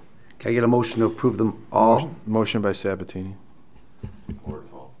 Can I get a motion to approve them all? Motion by Sabatini.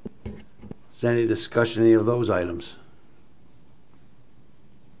 Is there any discussion on any of those items?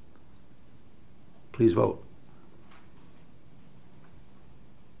 Please vote.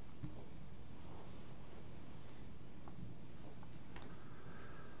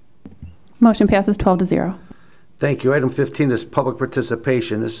 Motion passes 12-0. Thank you. Item 15 is public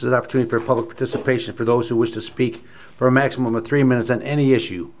participation. This is an opportunity for public participation for those who wish to speak for a maximum of 3 minutes on any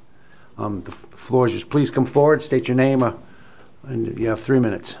issue. The floor is yours. Please come forward, state your name, and you have 3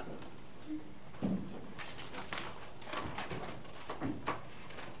 minutes.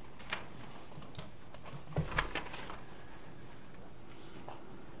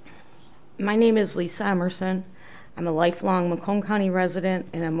 My name is Lisa Emerson. I'm a lifelong Macomb County resident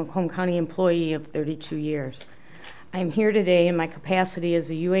and a Macomb County employee of 32 years. I'm here today in my capacity as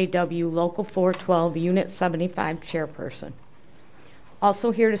a UAW Local 412 Unit 75 chairperson.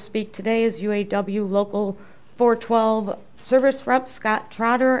 Also here to speak today is UAW Local 412 Service Rep Scott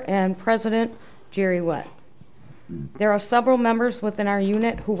Trotter and President Jerry Wett. There are several members within our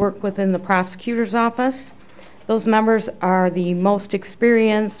unit who work within the prosecutor's office. Those members are the most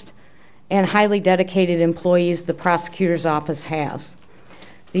experienced and highly dedicated employees the prosecutor's office has.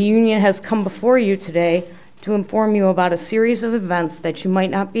 The union has come before you today to inform you about a series of events that you might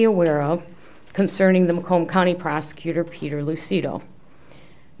not be aware of concerning the Macomb County Prosecutor, Peter Lucido.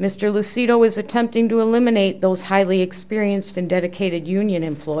 Mr. Lucido is attempting to eliminate those highly experienced and dedicated union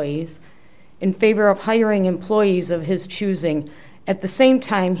employees in favor of hiring employees of his choosing. At the same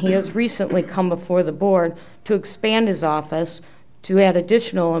time, he has recently come before the board to expand his office to add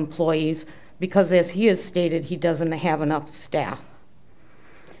additional employees because, as he has stated, he doesn't have enough staff.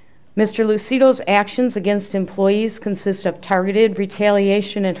 Mr. Lucido's actions against employees consist of targeted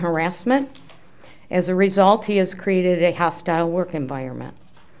retaliation and harassment. As a result, he has created a hostile work environment.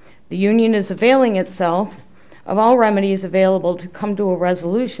 The union is availing itself of all remedies available to come to a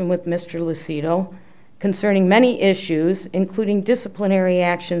resolution with Mr. Lucido concerning many issues, including disciplinary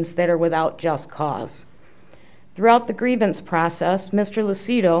actions that are without just cause. Throughout the grievance process, Mr.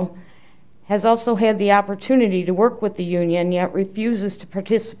 Lucido has also had the opportunity to work with the union, yet refuses to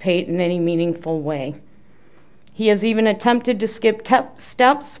participate in any meaningful way. He has even attempted to skip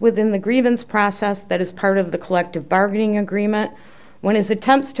steps within the grievance process that is part of the collective bargaining agreement when his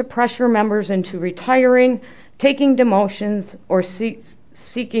attempts to pressure members into retiring, taking demotions, or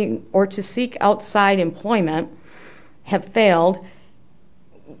to seek outside employment have failed.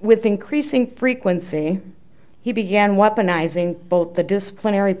 With increasing frequency, he began weaponizing both the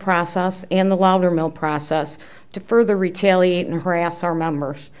disciplinary process and the Loudermill process to further retaliate and harass our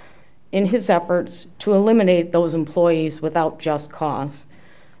members in his efforts to eliminate those employees without just cause.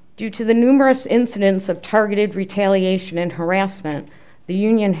 Due to the numerous incidents of targeted retaliation and harassment, the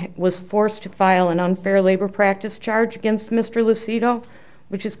union was forced to file an unfair labor practice charge against Mr. Lucido,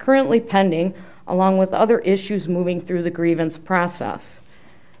 which is currently pending, along with other issues moving through the grievance process.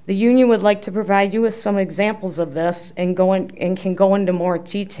 The union would like to provide you with some examples of this and can go into more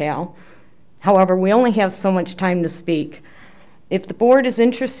detail. However, we only have so much time to speak. If the board is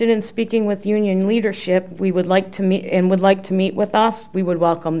interested in speaking with union leadership, we would like to meet with us, we would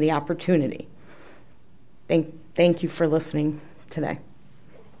welcome the opportunity. Thank you for listening today.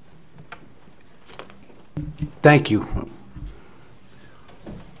 Thank you.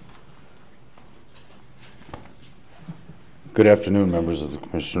 Good afternoon, members of the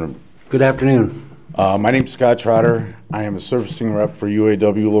Commissioner. Good afternoon. My name's Scott Trotter. I am a servicing rep for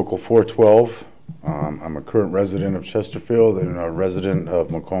UAW Local 412. I'm a current resident of Chesterfield and a resident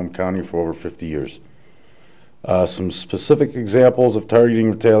of Macomb County for over 50 years. Some specific examples of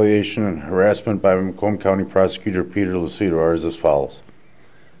targeting, retaliation, and harassment by Macomb County Prosecutor Peter Lucido are as follows.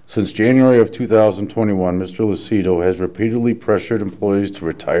 Since January of 2021, Mr. Lucido has repeatedly pressured employees to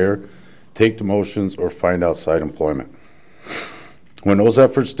retire, take demotions, or find outside employment. When those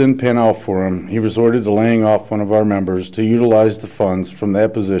efforts didn't pan out for him, he resorted to laying off one of our members to utilize the funds from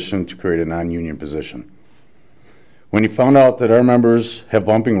that position to create a non-union position. When he found out that our members have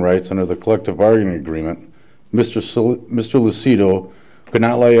bumping rights under the collective bargaining agreement, Mr. Lucido could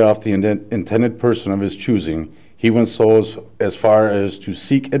not lay off the intended person of his choosing. He went so as far as to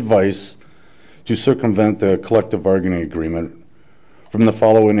seek advice to circumvent the collective bargaining agreement from the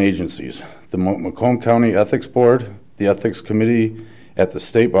following agencies: the Macomb County Ethics Board, the Ethics Committee at the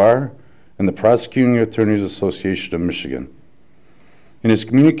State Bar, and the Prosecuting Attorneys Association of Michigan. In his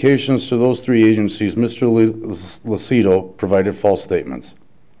communications to those three agencies, Mr. Lucido provided false statements.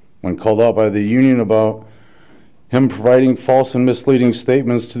 When called out by the union about him providing false and misleading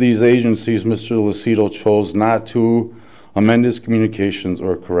statements to these agencies, Mr. Lucido chose not to amend his communications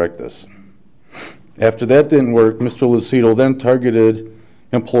or correct this. After that didn't work, Mr. Lucido then targeted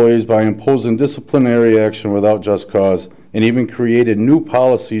employees by imposing disciplinary action without just cause, and even created new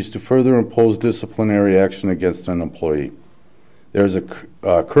policies to further impose disciplinary action against an employee. There is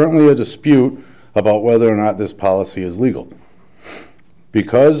currently a dispute about whether or not this policy is legal.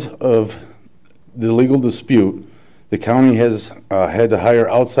 Because of the legal dispute, the county has had to hire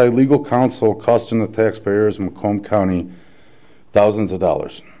outside legal counsel, costing the taxpayers in Macomb County thousands of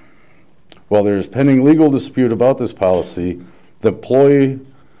dollars. While there is pending legal dispute about this policy, the employee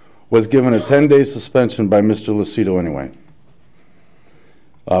was given a 10-day suspension by Mr. Lucido anyway.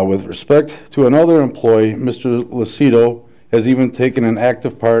 With respect to another employee, Mr. Lucido has even taken an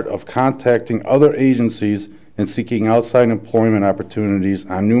active part of contacting other agencies and seeking outside employment opportunities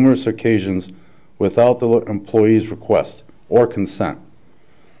on numerous occasions without the employee's request or consent.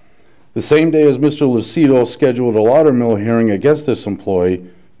 The same day as Mr. Lucido scheduled a Laudermill hearing against this employee,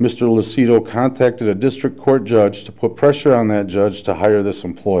 Mr. Lucido contacted a district court judge to put pressure on that judge to hire this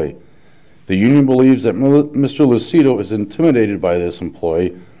employee. The union believes that Mr. Lucido is intimidated by this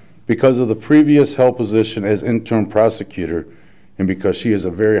employee because of the previous held position as interim prosecutor and because she is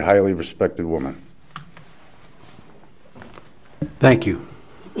a very highly respected woman. Thank you.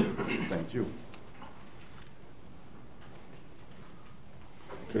 Thank you.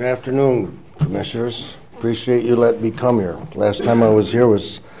 Good afternoon, Commissioners. Appreciate you letting me come here. Last time I was here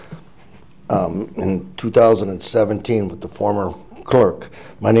was in 2017 with the former clerk.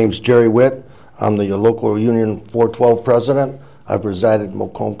 My name's Jerry Witt. I'm the local Union 412 president. I've resided in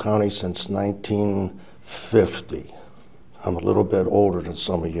Macomb County since 1950. I'm a little bit older than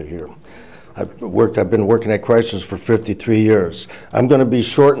some of you here. I've been working at Chrysler's for 53 years. I'm going to be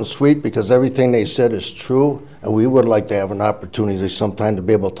short and sweet because everything they said is true, and we would like to have an opportunity sometime to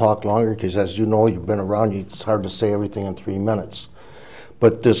be able to talk longer because, as you know, you've been around, it's hard to say everything in 3 minutes.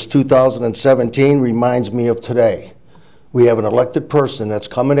 But this 2017 reminds me of today. We have an elected person that's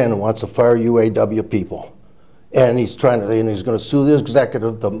coming in and wants to fire UAW people. And he's going to sue the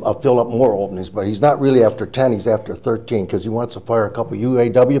executive to fill up more openings, but he's not really after 10, he's after 13 because he wants to fire a couple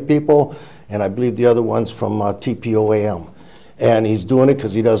UAW people, and I believe the other one's from TPOAM. And he's doing it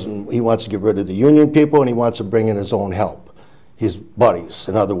because he wants to get rid of the union people and he wants to bring in his own help, his buddies,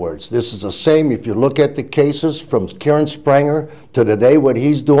 in other words. This is the same, if you look at the cases from Karen Spranger to today, what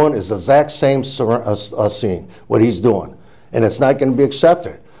he's doing is the exact same scene, what he's doing. And it's not going to be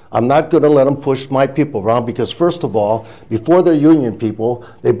accepted. I'm not going to let them push my people around because, first of all, before they're union people,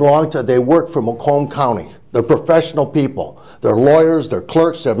 they work for Macomb County. They're professional people. They're lawyers, they're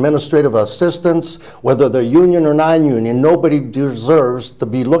clerks, they're administrative assistants. Whether they're union or non-union, nobody deserves to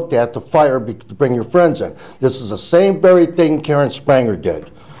be looked at to fire to bring your friends in. This is the same very thing Karen Spranger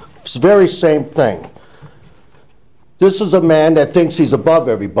did. It's the very same thing. This is a man that thinks he's above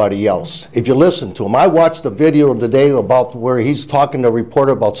everybody else. If you listen to him, I watched the video today about where he's talking to a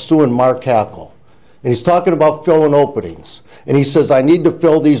reporter about suing Mark Hackle. and he's talking about filling openings. And he says, I need to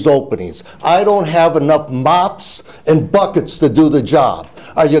fill these openings. I don't have enough mops and buckets to do the job.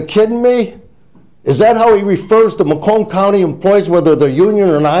 Are you kidding me? Is that how he refers to Macomb County employees, whether they're union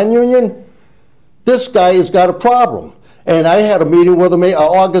or non-union? This guy has got a problem. And I had a meeting with him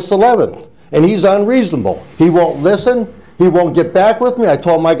August 11th, and he's unreasonable. He won't listen. He won't get back with me. I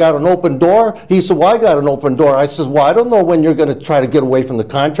told him I got an open door. He said, well, I got an open door. I said, well, I don't know when you're going to try to get away from the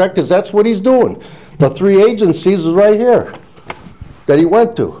contract, because that's what he's doing. The 3 agencies is right here that he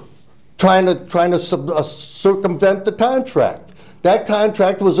went to, trying to circumvent the contract. That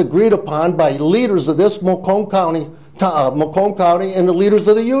contract was agreed upon by leaders of this Macomb County and the leaders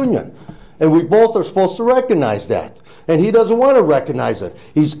of the union. And we both are supposed to recognize that. And he doesn't want to recognize it.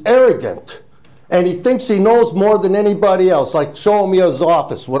 He's arrogant. And he thinks he knows more than anybody else, like showing me his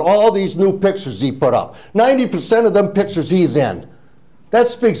office with all these new pictures he put up. 90% of them pictures he's in. That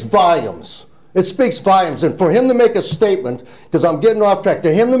speaks volumes. It speaks volumes. And for him to make a statement, because I'm getting off track,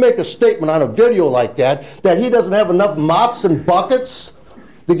 to him to make a statement on a video like that he doesn't have enough mops and buckets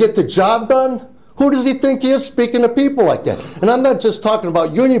to get the job done, who does he think he is speaking to people like that? And I'm not just talking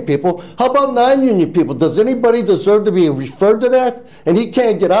about union people. How about non-union people? Does anybody deserve to be referred to that? And he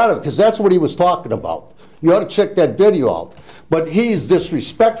can't get out of it, because that's what he was talking about. You ought to check that video out. But he's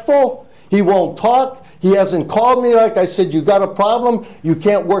disrespectful. He won't talk. He hasn't called me. Like I said, you got a problem, you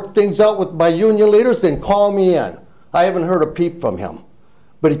can't work things out with my union leaders, then call me in. I haven't heard a peep from him.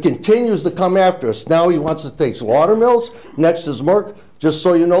 But he continues to come after us. Now he wants to take Watermills, next is Merck. Just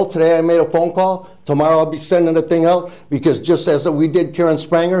so you know, today I made a phone call. Tomorrow I'll be sending the thing out, because just as we did Karen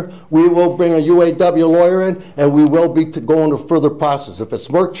Spranger, we will bring a UAW lawyer in, and we will be going to further process. If it's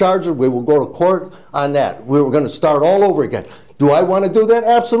Merck charges, we will go to court on that. We were going to start all over again. Do I want to do that?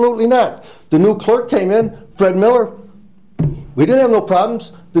 Absolutely not. The new clerk came in, Fred Miller. We didn't have no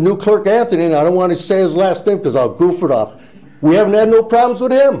problems. The new clerk, Anthony, and I don't want to say his last name because I'll goof it up. We haven't had no problems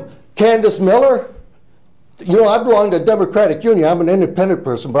with him. Candace Miller, you know, I belong to the Democratic Union. I'm an independent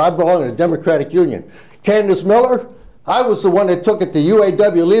person, but I belong to the Democratic Union. Candace Miller, I was the one that took it to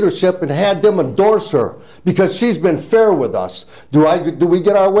UAW leadership and had them endorse her because she's been fair with us. Do we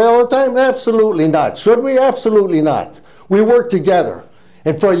get our way all the time? Absolutely not. Should we? Absolutely not. We work together.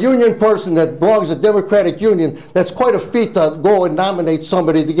 And for a union person that belongs to the Democratic Union, that's quite a feat to go and nominate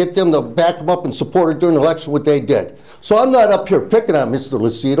somebody to get them to back them up and support it during the election, what they did. So I'm not up here picking on Mr.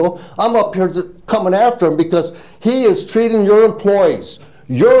 Lucido. I'm up here coming after him because he is treating your employees.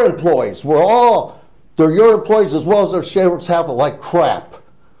 Your employees. They're your employees as well as their sheriffs have it like crap.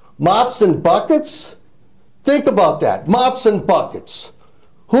 Mops and buckets? Think about that. Mops and buckets.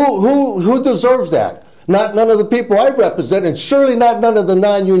 Who deserves that? Not none of the people I represent, and surely not none of the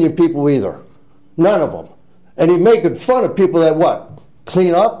non-union people either. None of them. And he's making fun of people that what?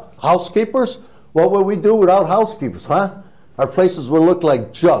 Clean up? Housekeepers? What would we do without housekeepers, huh? Our places would look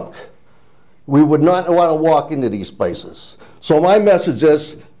like junk. We would not want to walk into these places. So my message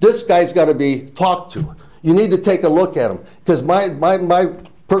is, this guy's got to be talked to. You need to take a look at him. Because my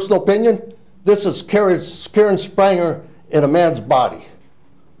personal opinion, this is Karen Spranger in a man's body.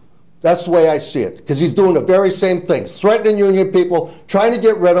 That's the way I see it, because he's doing the very same things, threatening union people, trying to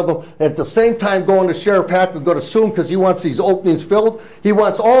get rid of them, and at the same time going to Sheriff Hack and go to sue him because he wants these openings filled. He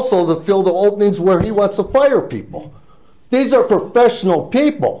wants also to fill the openings where he wants to fire people. These are professional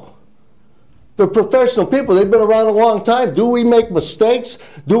people. They're professional people. They've been around a long time. Do we make mistakes?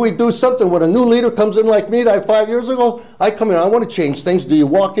 Do we do something when a new leader comes in like me 5 years ago? I come in, I want to change things. Do you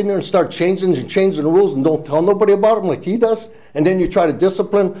walk in there and start changing the rules and don't tell nobody about them like he does? And then you try to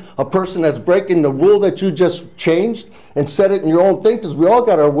discipline a person that's breaking the rule that you just changed and set it in your own thing, because we all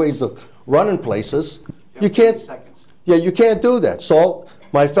got our ways of running places. You can't, you can't do that. So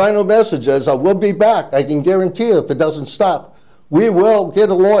my final message is I will be back. I can guarantee you if it doesn't stop. We will get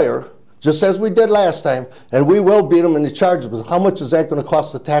a lawyer, just as we did last time, and we will beat them in the charges. But how much is that going to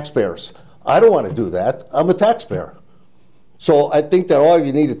cost the taxpayers? I don't want to do that. I'm a taxpayer. So I think that all of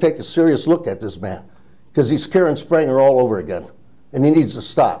you need to take a serious look at this man, because he's Karen Spranger all over again. And he needs to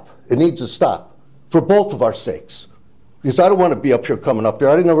stop. It needs to stop for both of our sakes. Because I don't want to be up here coming up here.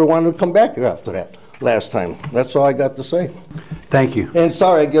 I didn't ever want to come back here after that last time. That's all I got to say. Thank you. And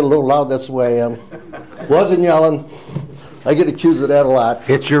sorry I get a little loud. That's the way I am. Wasn't yelling. I get accused of that a lot.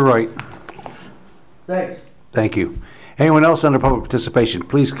 It's your right. Thanks. Thank you. Anyone else under public participation,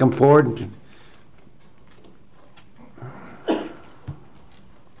 please come forward.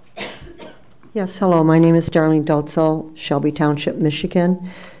 Yes, hello. My name is Darlene Dotzel, Shelby Township, Michigan.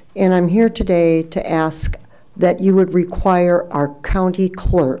 And I'm here today to ask that you would require our county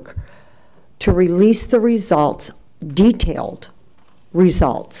clerk to release the results, detailed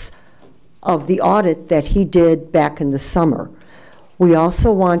results, of the audit that he did back in the summer. We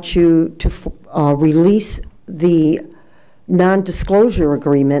also want you to release the non-disclosure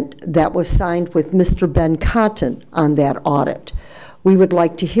agreement that was signed with Mr. Ben Cotton on that audit. We would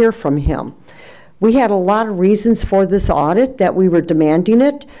like to hear from him. We had a lot of reasons for this audit that we were demanding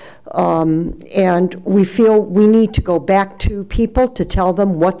it, and we feel we need to go back to people to tell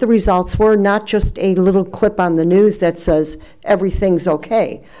them what the results were, not just a little clip on the news that says everything's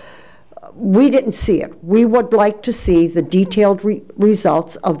okay. We didn't see it. We would like to see the detailed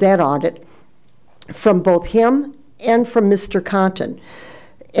results of that audit from both him and from Mr. Cotton.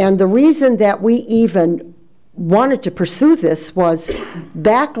 And the reason that we even wanted to pursue this was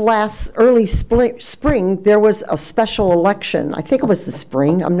back last early spring, there was a special election. I think it was the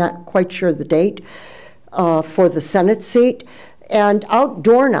spring, I'm not quite sure the date, for the Senate seat, and out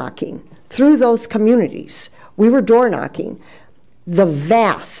door knocking through those communities. We were door knocking. The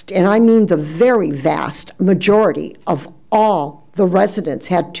vast, and I mean the very vast majority of all the residents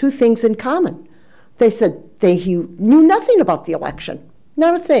had two things in common. They said they knew nothing about the election,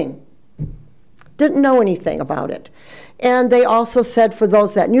 not a thing. Didn't know anything about it. And they also said, for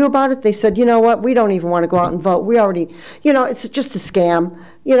those that knew about it, they said, you know what, we don't even want to go out and vote. We already, it's just a scam.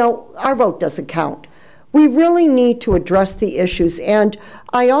 Our vote doesn't count. We really need to address the issues. And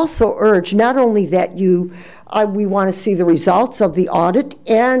I also urge not only that we want to see the results of the audit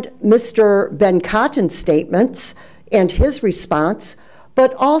and Mr. Ben Cotton's statements and his response,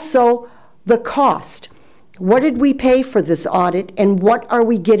 but also the cost. What did we pay for this audit, and what are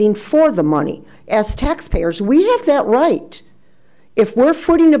we getting for the money? As taxpayers, we have that right. If we're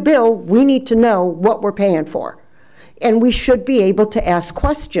footing a bill, we need to know what we're paying for. And we should be able to ask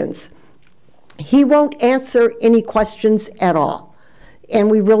questions. He won't answer any questions at all. And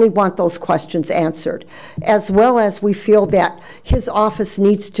we really want those questions answered. As well as we feel that his office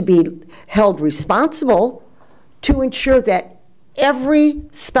needs to be held responsible to ensure that every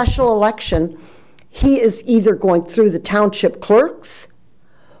special election, he is either going through the township clerks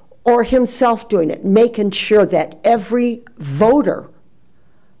or himself doing it, making sure that every voter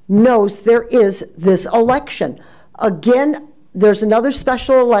knows there is this election. Again, there's another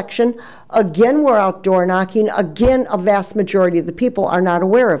special election. Again, we're out door knocking. Again, a vast majority of the people are not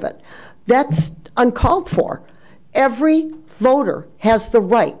aware of it. That's uncalled for. Every voter has the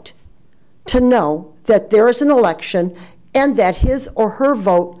right to know that there is an election and that his or her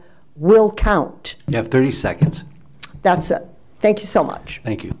vote will count. You have 30 seconds. That's it. Thank you so much.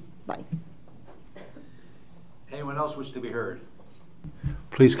 Thank you. Bye. Anyone else wish to be heard?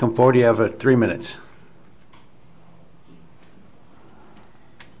 Please come forward. You have 3 minutes.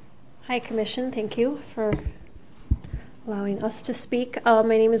 Hi, Commission. Thank you for allowing us to speak. My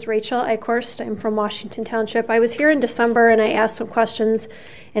name is Rachel Eichhorst. I'm from Washington Township. I was here in December and I asked some questions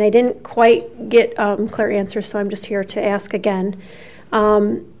and I didn't quite get clear answers, so I'm just here to ask again.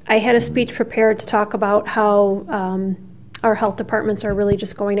 I had a speech prepared to talk about how our health departments are really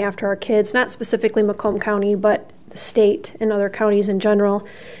just going after our kids, not specifically Macomb County, but the state and other counties in general.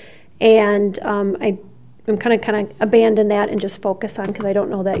 And I'm kind of abandon that and just focus on, because I don't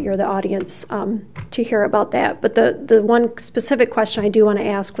know that you're the audience to hear about that. But the one specific question I do want to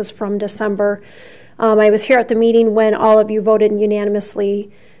ask was from December. I was here at the meeting when all of you voted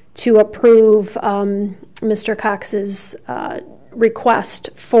unanimously to approve Mr. Cox's request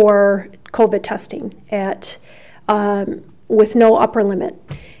for COVID testing at with no upper limit.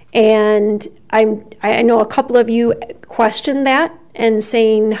 And I know a couple of you questioned that and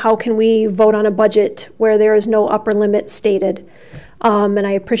saying, how can we vote on a budget where there is no upper limit stated? And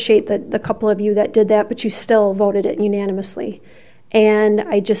I appreciate that the couple of you that did that, but you still voted it unanimously. And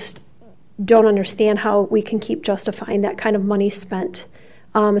I just don't understand how we can keep justifying that kind of money spent,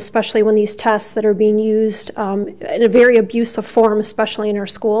 especially when these tests that are being used in a very abusive form, especially in our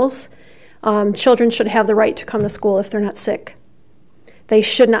schools. Children should have the right to come to school if they're not sick. They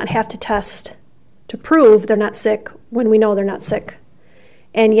should not have to test to prove they're not sick when we know they're not sick.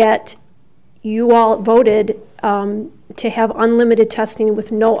 And yet, you all voted to have unlimited testing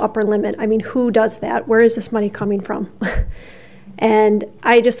with no upper limit. I mean, who does that? Where is this money coming from? And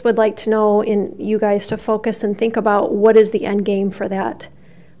I just would like to know, in you guys to focus and think about what is the end game for that.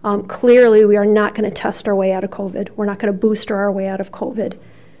 Clearly, we are not going to test our way out of COVID. We're not going to booster our way out of COVID.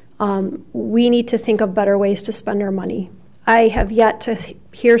 We need to think of better ways to spend our money. I have yet to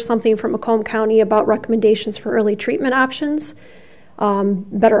hear something from Macomb County about recommendations for early treatment options,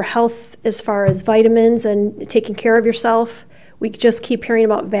 better health as far as vitamins and taking care of yourself. We just keep hearing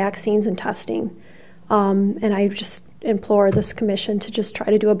about vaccines and testing. And I just implore this commission to just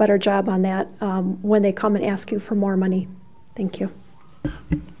try to do a better job on that when they come and ask you for more money. Thank you.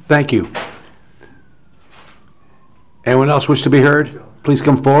 Thank you. Anyone else wish to be heard? Please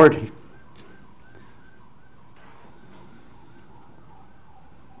come forward.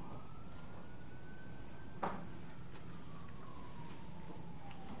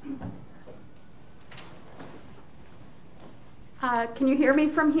 Can you hear me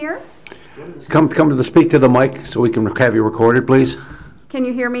from here? Come to speak to the mic so we can have you recorded, please. Can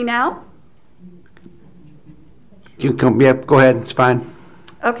you hear me now? You come, yeah, go ahead, it's fine.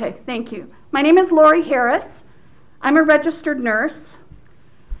 Okay, thank you. My name is Lori Harris. I'm a registered nurse.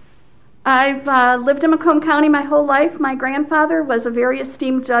 I've lived in Macomb County my whole life. My grandfather was a very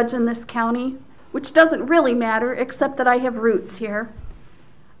esteemed judge in this county, which doesn't really matter except that I have roots here.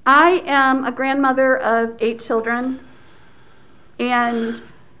 I am a grandmother of 8 children, and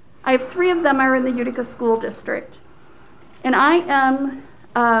I have 3 of them are in the Utica School District. And I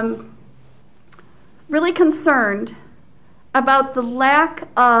am really concerned about the lack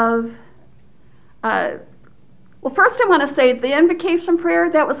of, well, first I want to say the invocation prayer,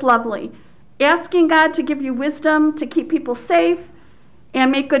 that was lovely. Asking God to give you wisdom to keep people safe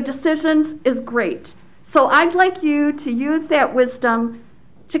and make good decisions is great. So I'd like you to use that wisdom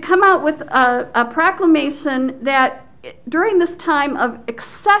to come out with a proclamation that during this time of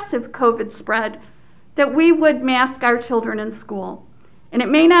excessive COVID spread, that we would mask our children in school. And it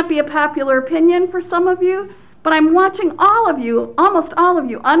may not be a popular opinion for some of you, but I'm watching all of you, almost all of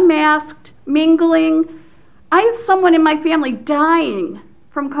you, unmasked, mingling. I have someone in my family dying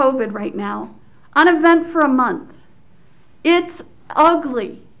from COVID right now, on a vent for a month. It's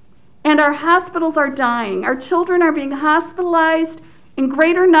ugly. And our hospitals are dying. Our children are being hospitalized in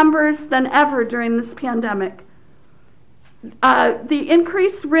greater numbers than ever during this pandemic. The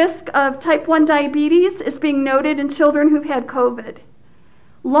increased risk of type 1 diabetes is being noted in children who've had COVID.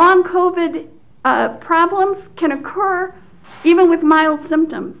 Long COVID problems can occur even with mild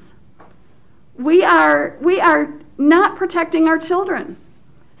symptoms. We are not protecting our children.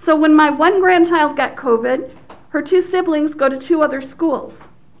 So when my one grandchild got COVID, her 2 siblings go to 2 other schools,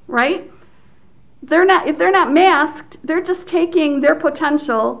 right? If they're not masked, they're just taking their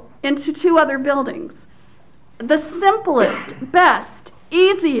potential into 2 other buildings. The simplest, best,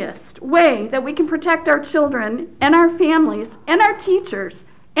 easiest way that we can protect our children and our families and our teachers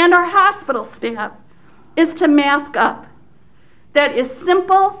and our hospital staff is to mask up. That is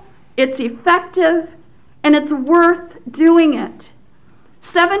simple, it's effective, and it's worth doing it.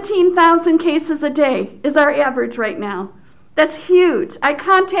 17,000 cases a day is our average right now. That's huge. I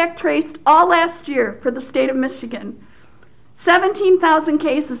contact traced all last year for the state of Michigan. 17,000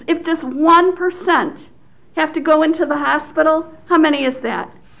 cases. If just 1% have to go into the hospital, how many is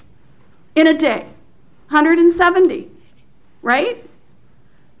that? In a day? 170, right?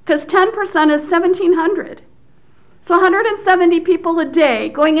 Because 10% is 1,700. So 170 people a day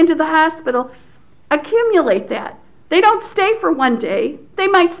going into the hospital, accumulate that. They don't stay for one day. They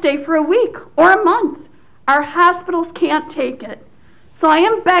might stay for a week or a month. Our hospitals can't take it. So I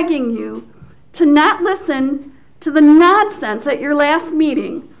am begging you to not listen to the nonsense at your last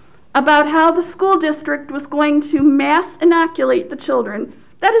meeting about how the school district was going to mass inoculate the children.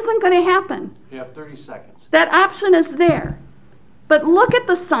 That isn't going to happen. You have 30 seconds. That option is there. But look at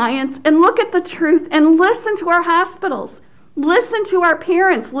the science and look at the truth and listen to our hospitals. Listen to our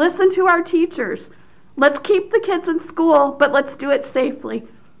parents. Listen to our teachers. Let's keep the kids in school, but let's do it safely.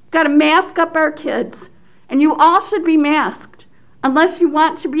 Got to mask up our kids. And you all should be masked unless you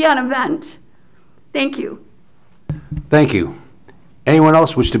want to be on an event. Thank you. Thank you. Anyone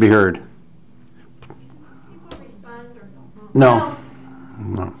else wish to be heard? People respond or No.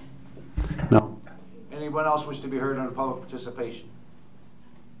 No. No. Anyone else wish to be heard on public participation?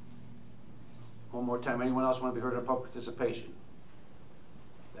 One more time. Anyone else want to be heard on public participation?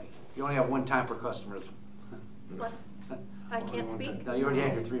 Thank you. You only have 1 time for customers. What? I can't speak? No, you already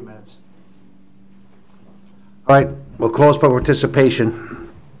had your 3 minutes. All right, we'll close public participation.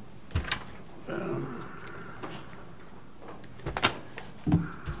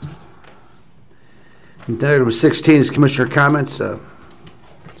 Item 16 is Commissioner comments.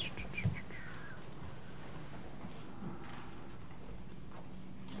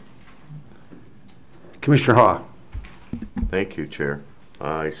 Commissioner Haw. Thank you, Chair.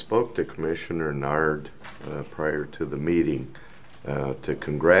 I spoke to Commissioner Nard prior to the meeting to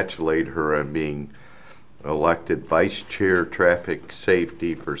congratulate her on being elected Vice Chair Traffic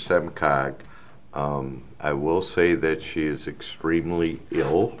Safety for SEMCOG. I will say that she is extremely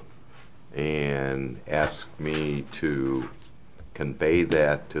ill and asked me to convey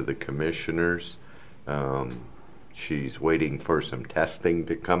that to the commissioners. She's waiting for some testing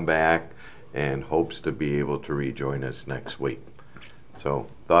to come back and hopes to be able to rejoin us next week. So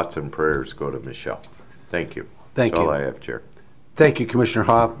thoughts and prayers go to Michelle. Thank you. Thank That's you. all I have, Chair. Thank you, Commissioner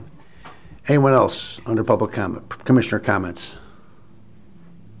Haw. Anyone else under public comment? Commissioner comments?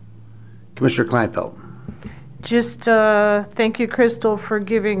 Commissioner Kleinfeld. Just thank you, Crystal, for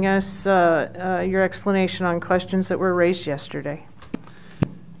giving us your explanation on questions that were raised yesterday.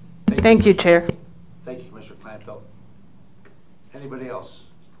 Thank you, Chair. Thank you, Commissioner Kleinfeld. Anybody else?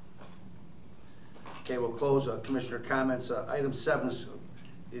 Okay, we'll close Commissioner comments. Item 7 is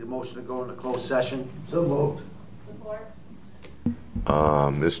need a motion to go into closed session. So moved.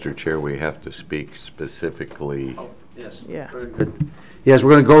 Mr. Chair, we have to speak specifically. Yes. Yeah. Very good. Yes,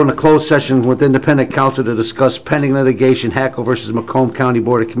 we're going to go into closed session with independent counsel to discuss pending litigation, Hackle versus Macomb County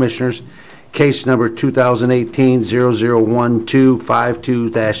Board of Commissioners, case number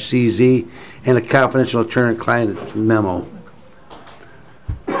 2018-001252-CZ, and a confidential attorney-client memo.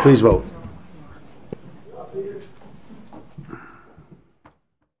 Please vote.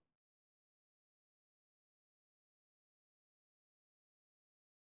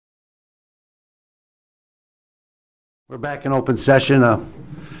 We're back in open session.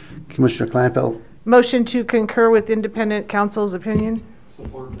 Commissioner Kleinfeld. Motion to concur with independent counsel's opinion.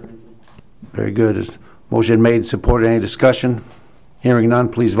 Very good. Is motion made and supported. Any discussion? Hearing none,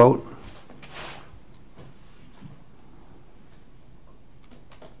 please vote.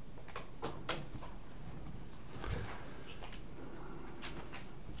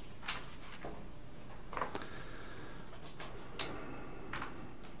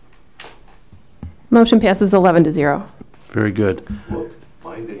 Motion passes 11-0. Very good. Well,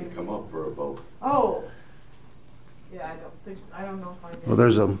 mine didn't come up for a vote. Oh. Yeah, I don't know if I did. Well,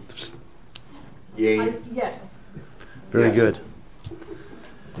 there's a, Yay. Yes. very Yes. good.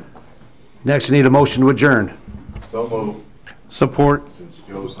 Next, I need a motion to adjourn. So moved. Support. Since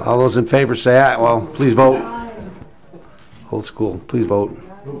Joe's All those in favor say aye. Well, please vote. Old school, please vote.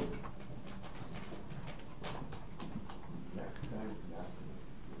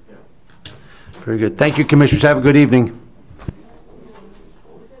 Very good. Thank you, Commissioners. Have a good evening.